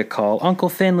going to get a call. Uncle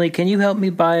Finley, can you help me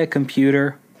buy a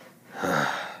computer?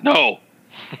 No.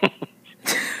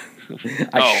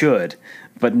 I should,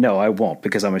 but no, I won't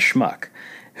because I'm a schmuck.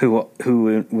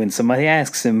 Who, when somebody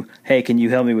asks him, hey, can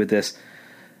you help me with this?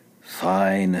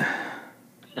 Fine.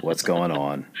 What's going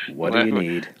on? What do you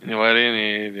need? What do you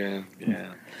need?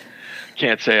 Yeah.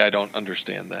 Can't say I don't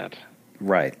understand that.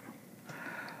 Right.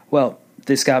 Well,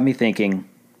 this got me thinking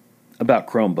about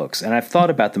Chromebooks, and I've thought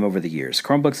about them over the years.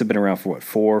 Chromebooks have been around for,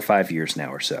 4 or 5 years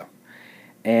now or so.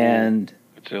 And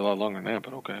I'd say a lot longer than that,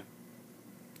 but okay.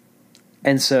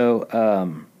 And so...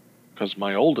 because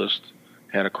my oldest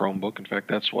had a Chromebook. In fact,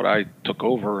 that's what I took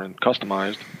over and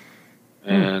customized.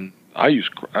 And I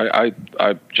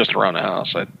just around the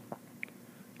house. I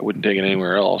wouldn't take it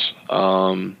anywhere else.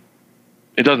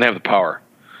 It doesn't have the power.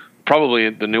 Probably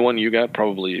the new one you got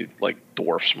probably like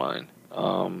dwarfs mine.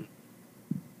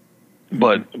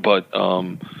 But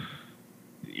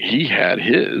he had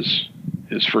his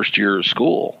first year of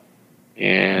school,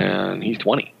 and he's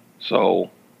 20. So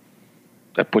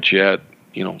that puts you at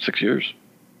 6 years.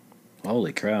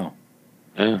 Holy cow!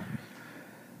 Yeah.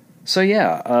 So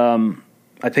yeah,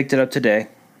 I picked it up today,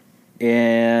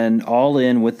 and all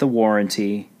in with the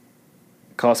warranty,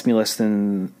 cost me less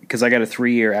than, because I got a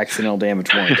 3-year accidental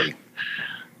damage warranty.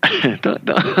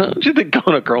 Don't you think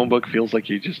going a Chromebook feels like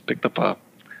you just picked up a,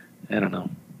 I don't know.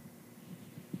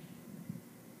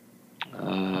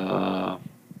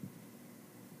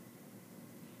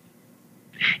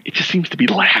 It just seems to be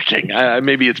lacking.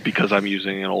 Maybe it's because I'm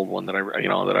using an old one that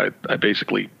I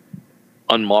basically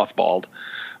unmothballed.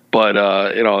 But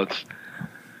it's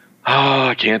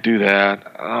I can't do that.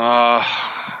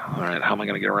 all right, how am I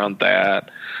going to get around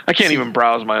that? I can't even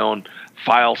browse my own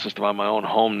file system on my own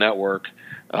home network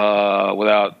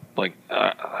without wait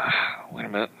a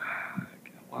minute.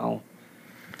 Well,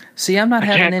 see, I'm not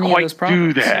having any of those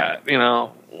problems. Do that,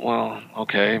 Well,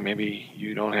 okay, maybe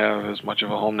you don't have as much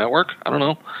of a home network. I don't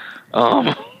know.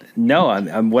 No,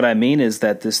 what I mean is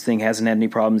that this thing hasn't had any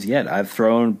problems yet. I've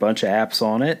thrown a bunch of apps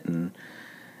on it and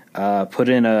put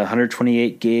in a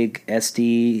 128 gig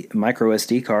micro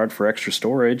SD card for extra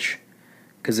storage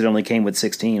because it only came with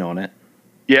 16 on it.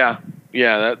 Yeah,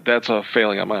 that's a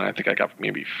failing on mine. I think I got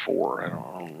maybe 4. I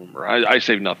don't remember. I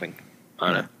saved nothing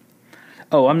on it.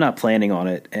 Oh, I'm not planning on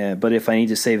it, but if I need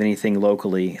to save anything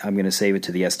locally, I'm going to save it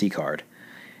to the SD card.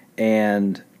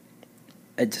 And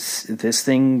this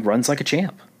thing runs like a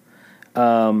champ.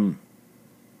 The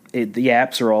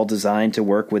apps are all designed to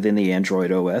work within the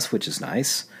Android OS, which is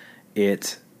nice. I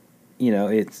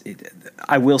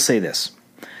will say this.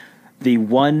 The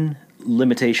one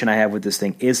limitation I have with this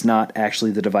thing is not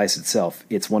actually the device itself.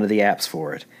 It's one of the apps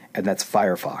for it, and that's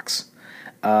Firefox.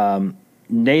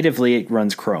 Natively, it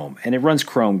runs Chrome, and it runs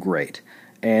Chrome great.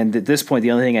 And at this point,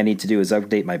 the only thing I need to do is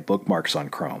update my bookmarks on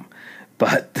Chrome.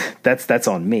 But that's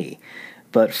on me.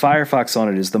 But Firefox on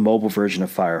it is the mobile version of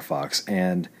Firefox,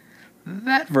 and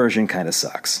that version kind of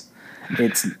sucks.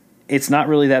 It's not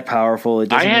really that powerful. It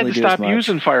doesn't I had really to do as stop much.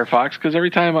 using Firefox because every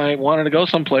time I wanted to go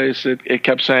someplace, it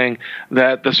kept saying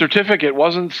that the certificate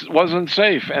wasn't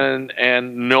safe, and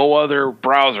no other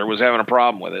browser was having a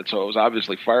problem with it. So it was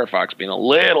obviously Firefox being a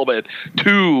little bit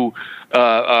too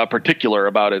particular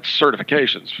about its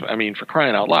certifications. I mean, for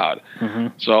crying out loud. Mm-hmm.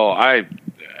 So I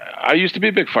used to be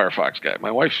a big Firefox guy.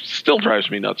 My wife still drives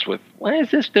me nuts with, why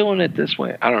is this doing it this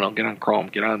way? I don't know. Get on Chrome.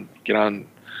 Get on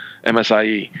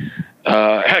MSIE.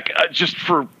 Heck, just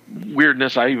for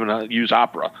weirdness, I even use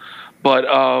Opera. But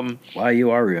why you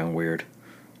are real weird?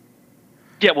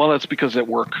 Yeah, well, that's because at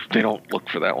work they don't look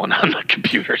for that one on the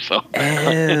computer, so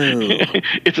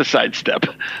it's a sidestep.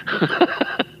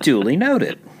 Duly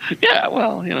noted. Yeah,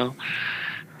 well,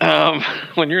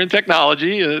 when you're in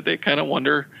technology, they kind of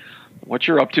wonder what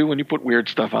you're up to when you put weird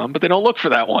stuff on, but they don't look for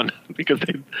that one because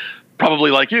they probably,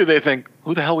 like you, they think,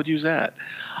 who the hell would use that?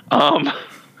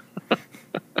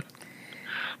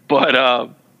 But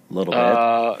little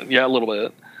bit. Yeah, a little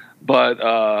bit. But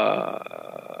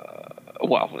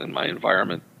well, in my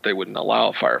environment, they wouldn't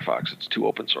allow Firefox. It's too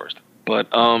open sourced. But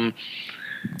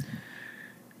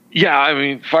yeah, I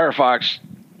mean, Firefox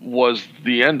was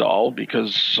the end all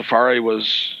because Safari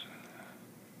was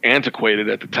antiquated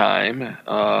at the time, and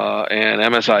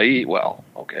MSIE. Well,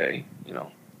 okay,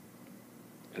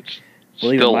 it's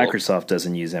well, even Microsoft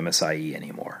doesn't use MSIE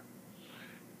anymore.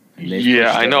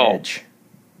 Yeah, I know. Edge.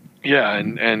 Yeah,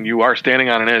 and you are standing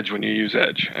on an edge when you use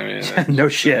Edge. I mean, no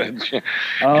shit.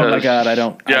 Oh my God, I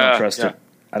don't trust it.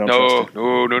 I don't trust it.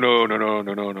 No.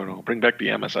 Bring back the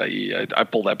MSIE. I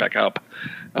pull that back up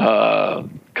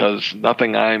because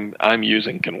nothing I'm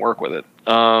using can work with it.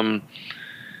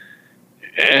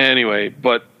 Anyway,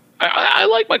 but I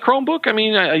like my Chromebook. I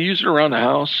mean, I use it around the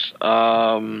house.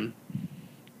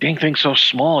 Dang thing's so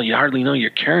small, you hardly know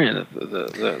you're carrying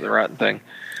the rotten thing.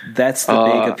 That's the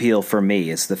big appeal for me.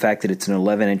 It's the fact that it's an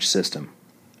 11-inch system.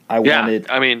 I wanted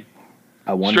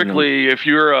strictly if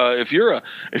you're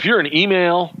an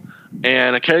email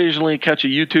and occasionally catch a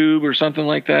YouTube or something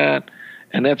like that,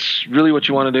 and that's really what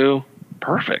you want to do.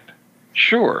 Perfect,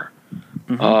 sure.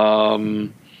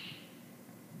 Mm-hmm.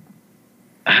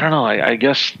 I don't know. I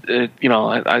guess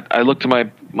I look to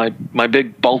my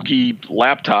big bulky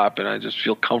laptop and I just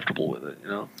feel comfortable with it.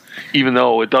 Even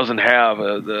though it doesn't have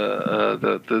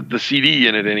the CD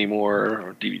in it anymore,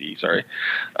 or DVD. Sorry.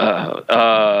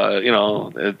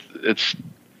 It's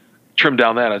trimmed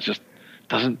down that. It just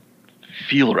doesn't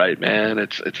feel right, man.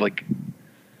 It's like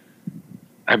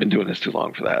I've been doing this too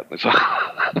long for that. So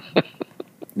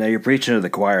now you're preaching to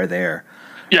the choir there.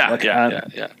 Yeah,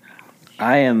 yeah.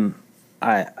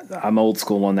 I'm old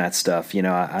school on that stuff.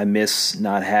 I miss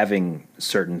not having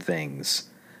certain things.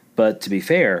 But to be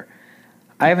fair,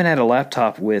 I haven't had a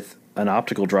laptop with an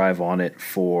optical drive on it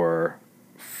for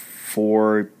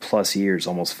 4+ years,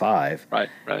 almost 5. Right.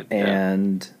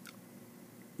 And,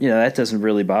 that doesn't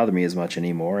really bother me as much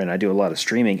anymore. And I do a lot of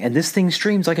streaming. And this thing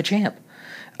streams like a champ.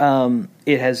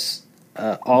 It has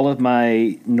all of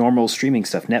my normal streaming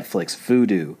stuff, Netflix,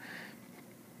 Vudu,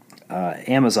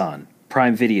 Amazon,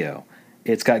 Prime Video.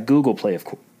 It's got Google Play, of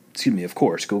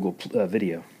course, Google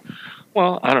Video.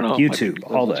 Well, I don't know. YouTube,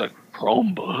 all that. It's a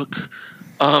Chromebook.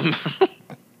 I mean,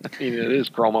 it is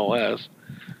Chrome OS.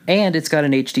 And it's got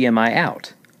an HDMI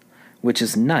out, which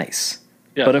is nice.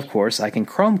 Yes. But, of course, I can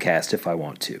Chromecast if I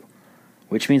want to,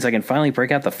 which means I can finally break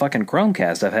out the fucking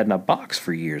Chromecast I've had in a box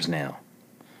for years now,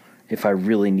 if I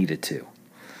really needed to.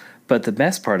 But the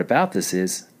best part about this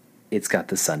is it's got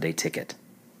the Sunday Ticket.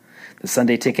 The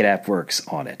Sunday Ticket app works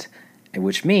on it,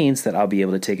 which means that I'll be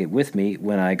able to take it with me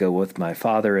when I go with my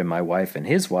father and my wife and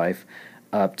his wife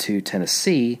up to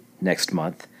Tennessee next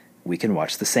month. We can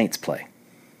watch the Saints play.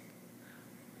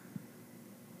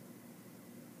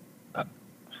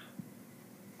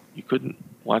 You couldn't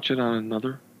watch it on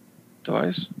another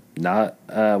device? Not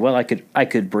well. I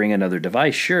could bring another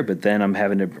device, sure, but then I'm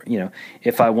having to,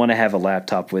 if I want to have a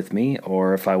laptop with me,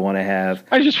 or if I want to have.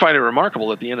 I just find it remarkable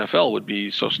that the NFL would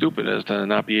be so stupid as to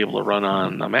not be able to run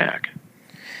on a Mac.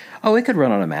 Oh, it could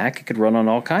run on a Mac. It could run on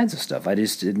all kinds of stuff. I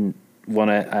just didn't want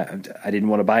to. I didn't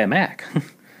want to buy a Mac.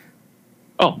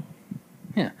 Oh,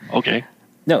 yeah. Okay.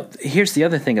 No, here's the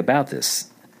other thing about this: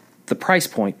 the price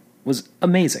point was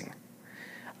amazing.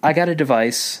 I got a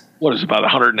device. What is it, about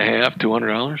 $150,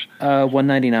 $200?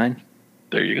 $199.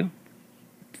 There you go.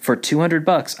 For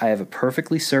 $200, I have a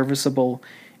perfectly serviceable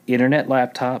internet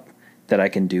laptop that I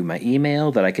can do my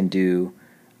email, that I can do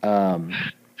word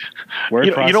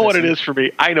processing. You know what it is for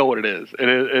me? I know what it is.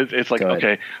 It's like,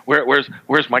 okay,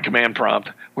 where's my command prompt?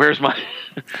 Where's my...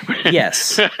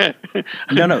 Yes.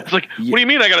 No. It's like, what do you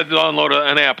mean I got to download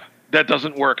an app that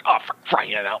doesn't work? Oh, for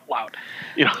crying out loud.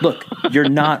 Look, you're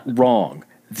not wrong.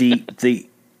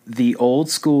 The old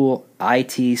school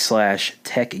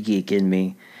IT/tech geek in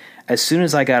me, as soon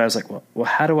as I got it, I was like, well,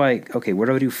 how do I, where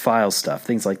do I do file stuff,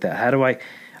 things like that?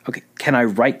 Can I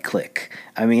right click?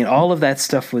 I mean, all of that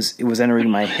stuff was entering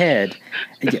my head.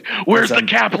 Where's the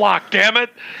cap lock, damn it?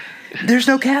 There's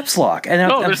no caps lock.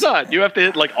 No, there's not. You have to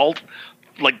hit like Alt,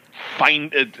 like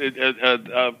find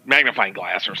a magnifying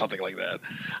glass or something like that.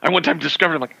 I one time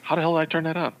discovered, I'm like, how the hell did I turn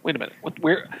that on? Wait a minute.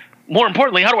 Where? More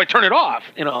importantly, how do I turn it off?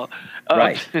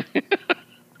 Right.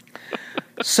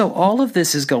 So all of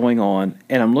this is going on,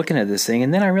 and I'm looking at this thing,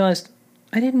 and then I realized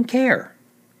I didn't care.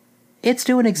 It's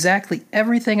doing exactly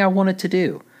everything I want it to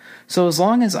do. So as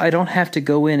long as I don't have to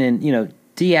go in and,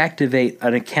 deactivate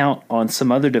an account on some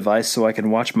other device so I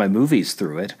can watch my movies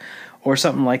through it or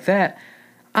something like that,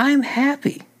 I'm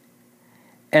happy.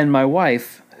 And my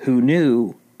wife, who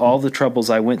knew all the troubles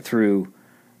I went through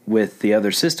with the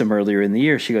other system earlier in the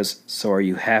year, she goes, so are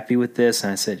you happy with this?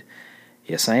 And I said,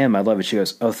 yes, I am. I love it. She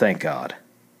goes, oh, thank God.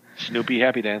 Snoopy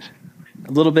happy dance.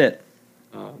 A little bit.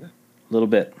 Oh, okay. A little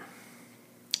bit.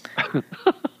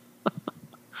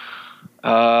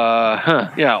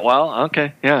 Yeah. Well,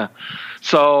 okay. Yeah.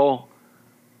 So,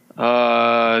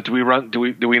 do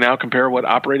we now compare what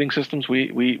operating systems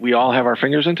we all have our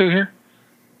fingers into here?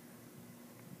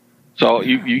 So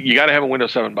you got to have a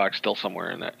Windows 7 box still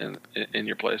somewhere in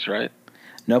your place, right?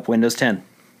 Nope, Windows 10.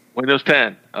 Windows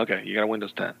 10. Okay, you got a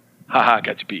Windows 10. Haha,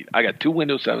 got you beat. I got 2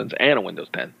 Windows 7s and a Windows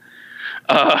 10.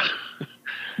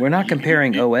 We're not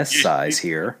comparing OS size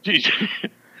here.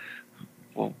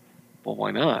 Well, why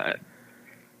not?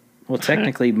 Well,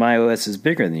 technically, my OS is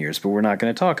bigger than yours, but we're not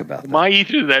going to talk about that. My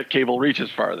Ethernet cable reaches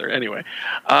farther. Anyway.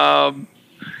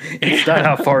 It's not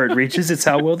how far it reaches, it's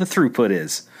how well the throughput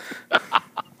is.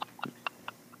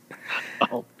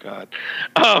 Oh, God.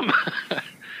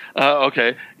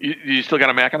 Okay. You still got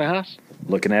a Mac in the house?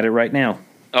 Looking at it right now.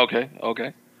 Okay.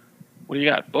 What do you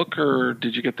got? Book, or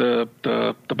did you get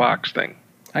the box thing?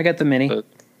 I got the Mini.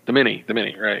 The Mini,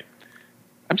 right.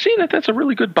 I'm seeing that's a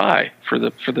really good buy for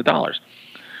the dollars.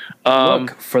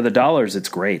 Look, for the dollars, it's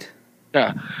great.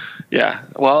 Yeah.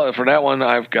 Well, for that one,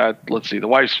 I've got, let's see, the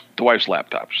wife's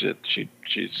laptop.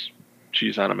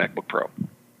 She's on a MacBook Pro.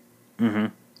 Mm-hmm.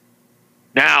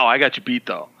 Now I got you beat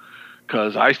though,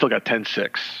 because I still got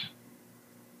 10.6.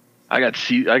 I got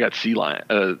Sea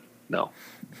Lion. No,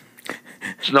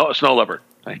 Snow Leopard.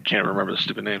 I can't remember the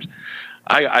stupid names.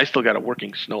 I still got a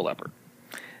working Snow Leopard.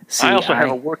 I also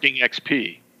have a working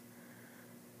XP.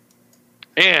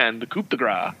 And the Coup de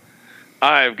Grace,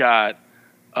 I've got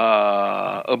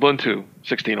Ubuntu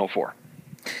 16.04.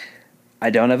 I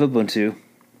don't have Ubuntu.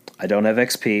 I don't have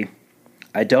XP.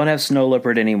 I don't have Snow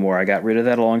Leopard anymore. I got rid of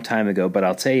that a long time ago, but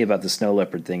I'll tell you about the Snow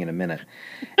Leopard thing in a minute.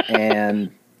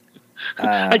 And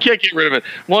I can't get rid of it.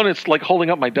 One, it's like holding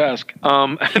up my desk.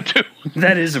 Two,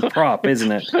 that is a prop,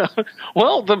 isn't it?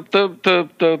 Well,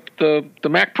 the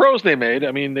Mac Pros they made.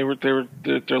 I mean,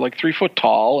 they're like 3 foot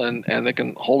tall, and they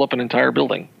can hold up an entire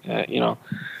building.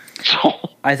 So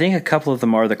I think a couple of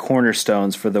them are the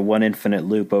cornerstones for the One Infinite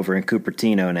Loop over in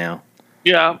Cupertino now.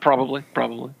 Yeah, probably.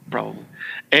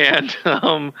 And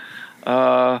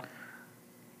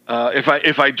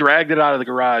if I dragged it out of the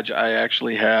garage, I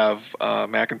actually have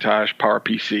Macintosh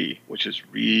PowerPC, which is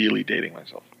really dating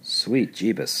myself. Sweet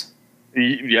Jeebus.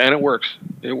 Yeah, and it works.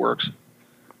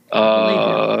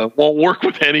 Won't work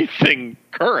with anything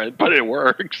current, but it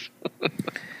works.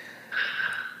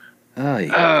 Oh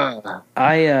yeah. Now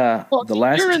wait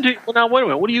a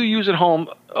minute. What do you use at home?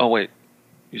 Oh wait,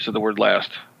 you said the word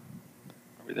last.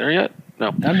 Are we there yet?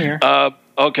 No, I'm here.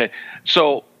 Okay,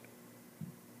 so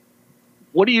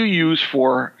what do you use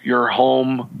for your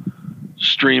home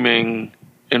streaming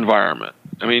environment?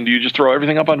 I mean, do you just throw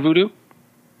everything up on Vudu?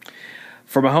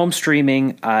 For my home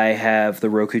streaming, I have the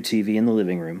Roku TV in the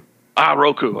living room.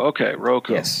 Roku. Okay,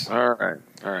 Roku. Yes. All right.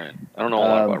 I don't know a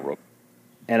lot about Roku.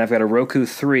 And I've got a Roku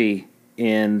 3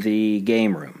 in the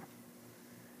game room,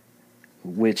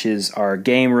 which is our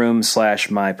game room /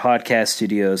 my podcast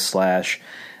studio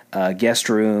 / guest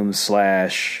room /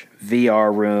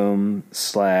 VR room /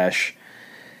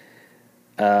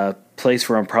 place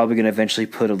where I'm probably going to eventually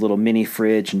put a little mini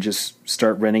fridge and just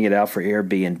start renting it out for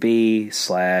Airbnb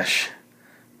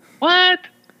 / What?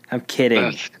 I'm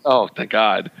kidding. Oh, thank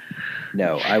God.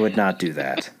 No, I would not do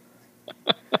that.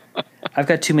 I've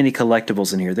got too many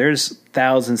collectibles in here. There's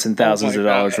thousands and thousands of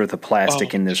dollars worth of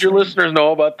plastic in this room. Do your listeners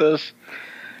know about this?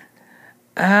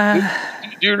 Do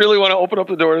you really want to open up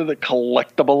the door to the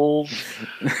collectibles?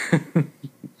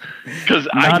 Because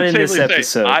I can safely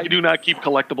say I do not keep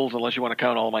collectibles unless you want to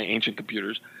count all my ancient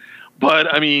computers.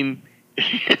 But I mean,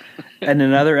 in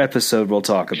another episode, we'll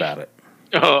talk about it.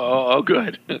 Oh,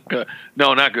 good.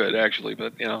 No, not good actually,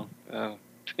 but you know.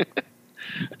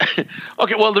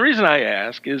 Okay, well, the reason I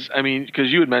ask is, I mean,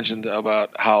 because you had mentioned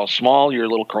about how small your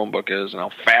little Chromebook is and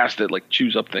how fast it like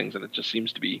chews up things, and it just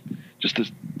seems to be just this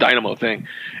dynamo thing.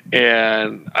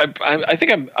 And I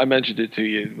think I mentioned it to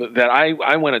you that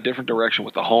I went a different direction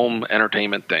with the home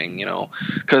entertainment thing, you know,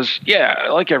 because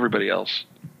like everybody else,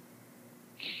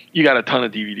 you got a ton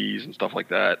of DVDs and stuff like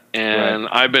that, and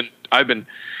right.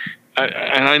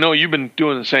 And I know you've been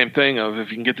doing the same thing of if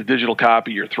you can get the digital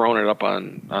copy, you're throwing it up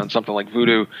on something like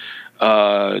Vudu,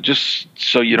 just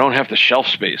so you don't have the shelf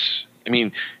space. I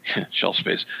mean, shelf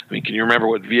space. I mean, can you remember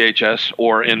what VHS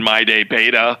or in my day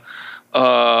Beta,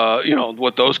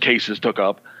 what those cases took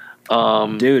up?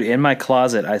 Dude, in my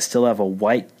closet, I still have a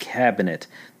white cabinet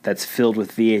that's filled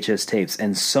with VHS tapes,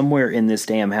 and somewhere in this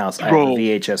damn house, I have a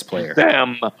VHS player.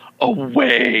 Them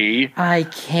away. I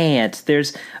can't.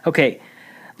 Okay.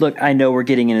 Look, I know we're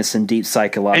getting into some deep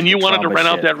psychological. And you wanted to rent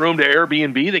out that room to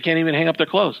Airbnb? They can't even hang up their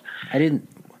clothes. I didn't.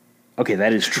 Okay,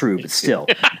 that is true, but still.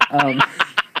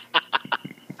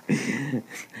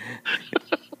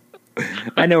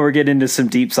 I know we're getting into some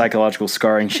deep psychological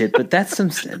scarring shit, but that's the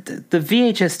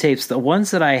VHS tapes, the ones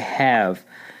that I have,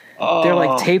 they're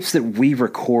like tapes that we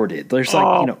recorded. There's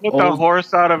like, put the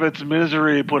horse out of its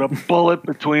misery, put a bullet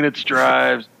between its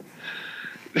drives.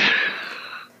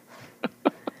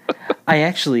 I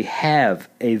actually have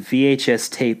a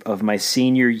VHS tape of my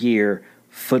senior year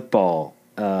football.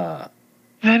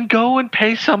 Then go and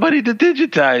pay somebody to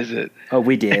digitize it. Oh,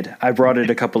 we did. I brought it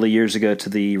a couple of years ago to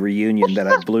the reunion that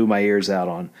I blew my ears out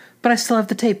on. But I still have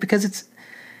the tape because it's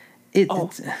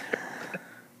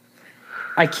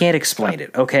I can't explain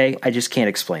it, okay? I just can't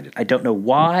explain it. I don't know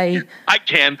why. I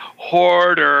can.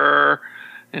 Hoarder.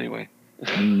 Anyway.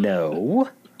 No.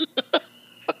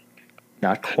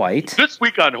 Not quite. This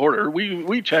week on Hoarder,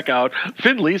 we check out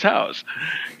Finley's house.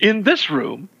 In this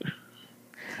room,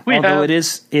 it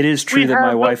is true that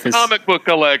my wife is comic book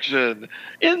collection.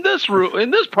 In this room,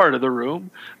 in this part of the room,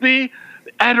 the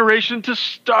adoration to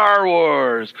Star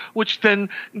Wars, which then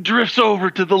drifts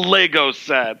over to the Lego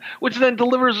set, which then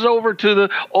delivers over to the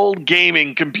old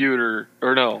gaming computer.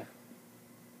 Or no?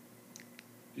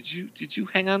 Did you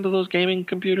hang on to those gaming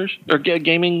computers or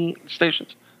gaming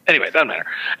stations? Anyway, it doesn't matter.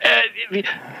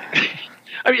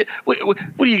 I mean, what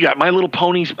do you got? My Little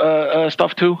Pony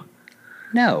stuff too?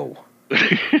 No.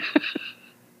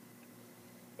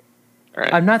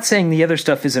 Right. I'm not saying the other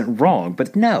stuff isn't wrong,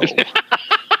 but no.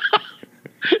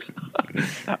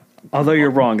 Although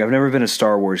you're wrong, I've never been a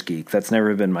Star Wars geek. That's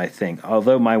never been my thing.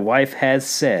 Although my wife has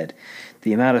said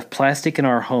the amount of plastic in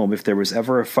our home, if there was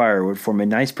ever a fire, would form a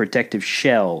nice protective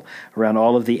shell around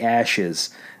all of the ashes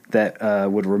that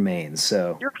would remain.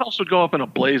 So your house would go up in a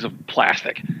blaze of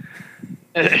plastic.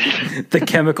 The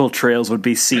chemical trails would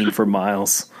be seen for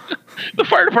miles. The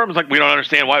fire department's like, we don't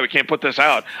understand why we can't put this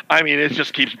out. I mean, it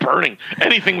just keeps burning.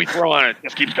 Anything we throw on it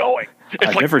just keeps going. It's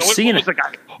I've never seen it.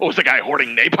 Was the guy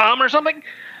hoarding napalm or something?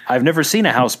 I've never seen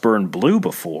a house burn blue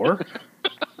before.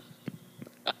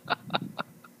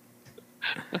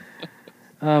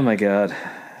 Oh my God.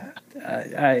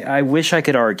 I wish I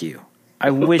could argue.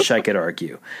 I'm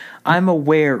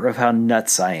aware of how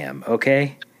nuts I am,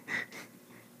 okay?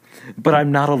 But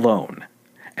I'm not alone.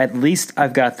 At least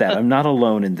I've got that. I'm not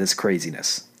alone in this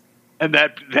craziness. And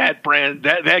that brand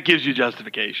that gives you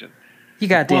justification. You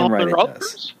goddamn right it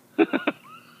does.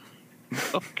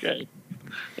 Okay.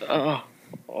 Do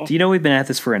you know we've been at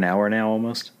this for an hour now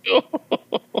almost?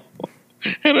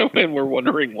 and we're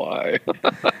wondering why.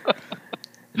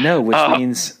 No, which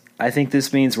means I think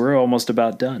this means we're almost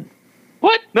about done.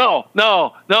 What? No.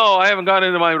 I haven't gone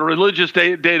into my religious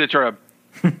data trip.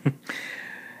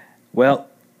 Well,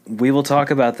 we will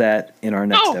talk about that in our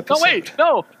next episode.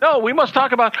 No. We must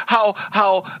talk about how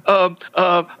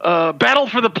Battle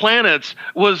for the Planets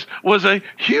was a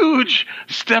huge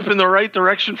step in the right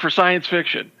direction for science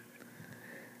fiction.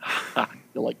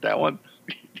 You like that one?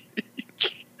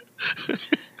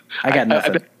 I got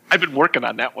nothing. I've been working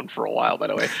on that one for a while, by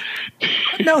the way.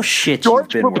 No shit.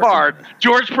 George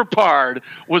Papard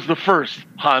was the first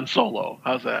Han Solo.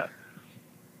 How's that?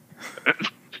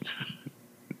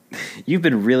 You've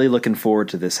been really looking forward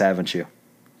to this, haven't you?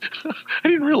 I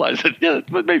didn't realize it. Yeah,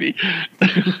 but maybe.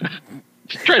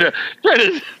 try to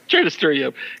stir you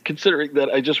up, considering that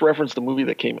I just referenced the movie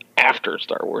that came after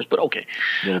Star Wars. But okay,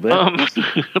 a little bit.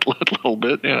 A little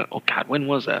bit. Yeah. Oh God, when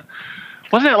was that?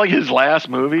 Wasn't that like his last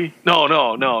movie?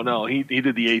 No. He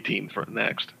did the A-Team for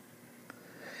next.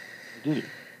 Did he?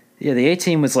 Yeah, the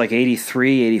A-Team was like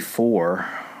 83, 84,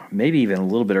 maybe even a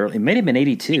little bit early. It may have been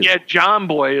 82. Yeah, John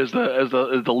Boy is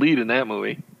the lead in that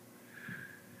movie.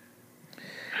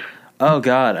 Oh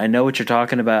God, I know what you're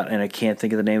talking about, and I can't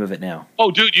think of the name of it now.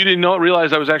 Oh, dude, you didn't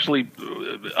realize I was actually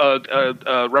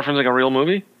referencing a real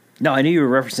movie? No, I knew you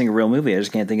were referencing a real movie. I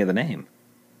just can't think of the name.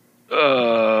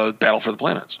 Battle for the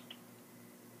Planets.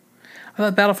 I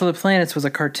thought Battle for the Planets was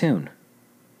a cartoon.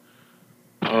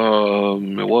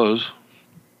 It was.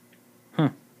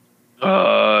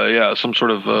 Yeah, some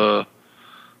sort of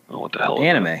what the hell?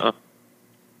 Anime.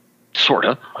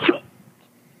 Sorta.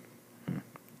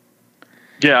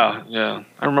 Yeah.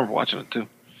 I remember watching it too.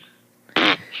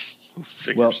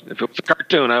 Well, if it was a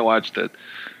cartoon, I watched it.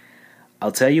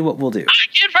 I'll tell you what we'll do. I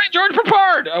can't find George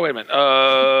Papard. Oh, wait a minute.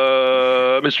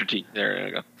 Mr. T. There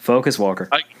you go. Focus, Walker.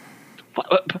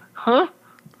 Huh?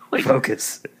 Wait.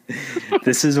 Focus.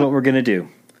 This is what we're going to do.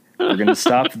 We're going to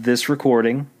stop this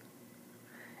recording,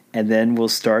 and then we'll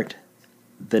start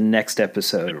the next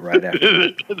episode right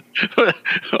after.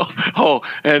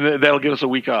 And that'll give us a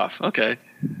week off. Okay.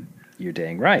 You're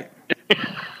dang right.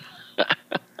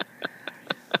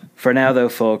 For now, though,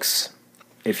 folks,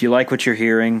 if you like what you're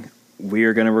hearing, we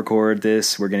are going to record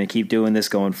this. We're going to keep doing this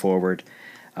going forward.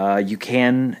 You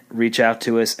can reach out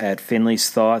to us at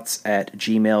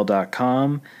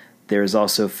finleysthoughts@gmail.com. There's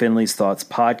also Finley's Thoughts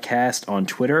Podcast on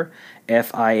Twitter,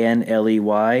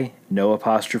 FINLEY, no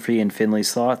apostrophe in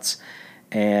Finley's Thoughts.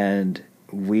 And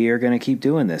we are going to keep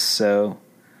doing this. So,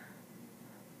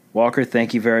 Walker,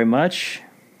 thank you very much.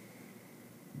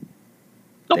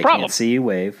 No they problem. Can't see you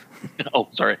wave. Oh,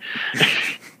 sorry.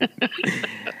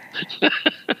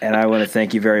 And I want to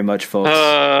thank you very much, folks.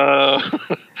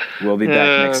 We'll be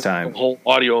back next time. Whole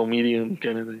audio medium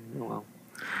kind of thing. Oh, well.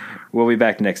 We'll be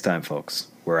back next time, folks.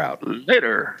 We're out.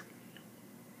 Later.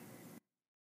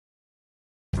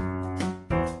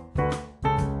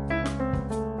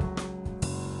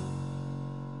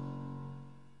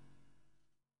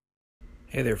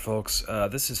 Hey there, folks.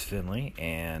 This is Finley,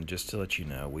 and just to let you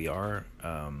know, we are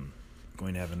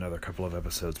going to have another couple of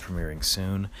episodes premiering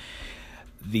soon.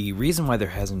 The reason why there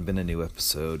hasn't been a new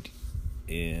episode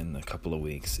in a couple of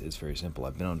weeks is very simple.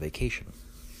 I've been on vacation,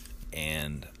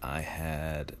 and I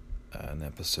had an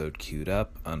episode queued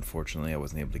up. Unfortunately, I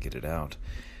wasn't able to get it out,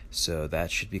 so that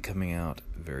should be coming out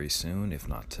very soon, if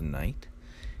not tonight.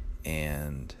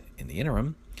 And in the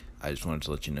interim, I just wanted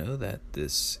to let you know that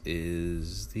this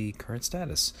is the current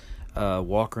status.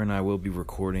 Walker and I will be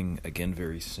recording again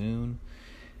very soon,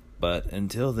 but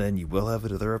until then, you will have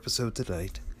another episode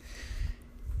tonight.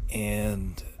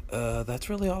 And that's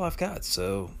really all I've got.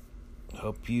 So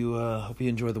hope you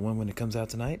enjoy the one when it comes out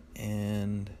tonight,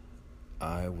 and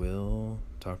I will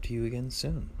talk to you again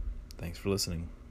soon. Thanks for listening.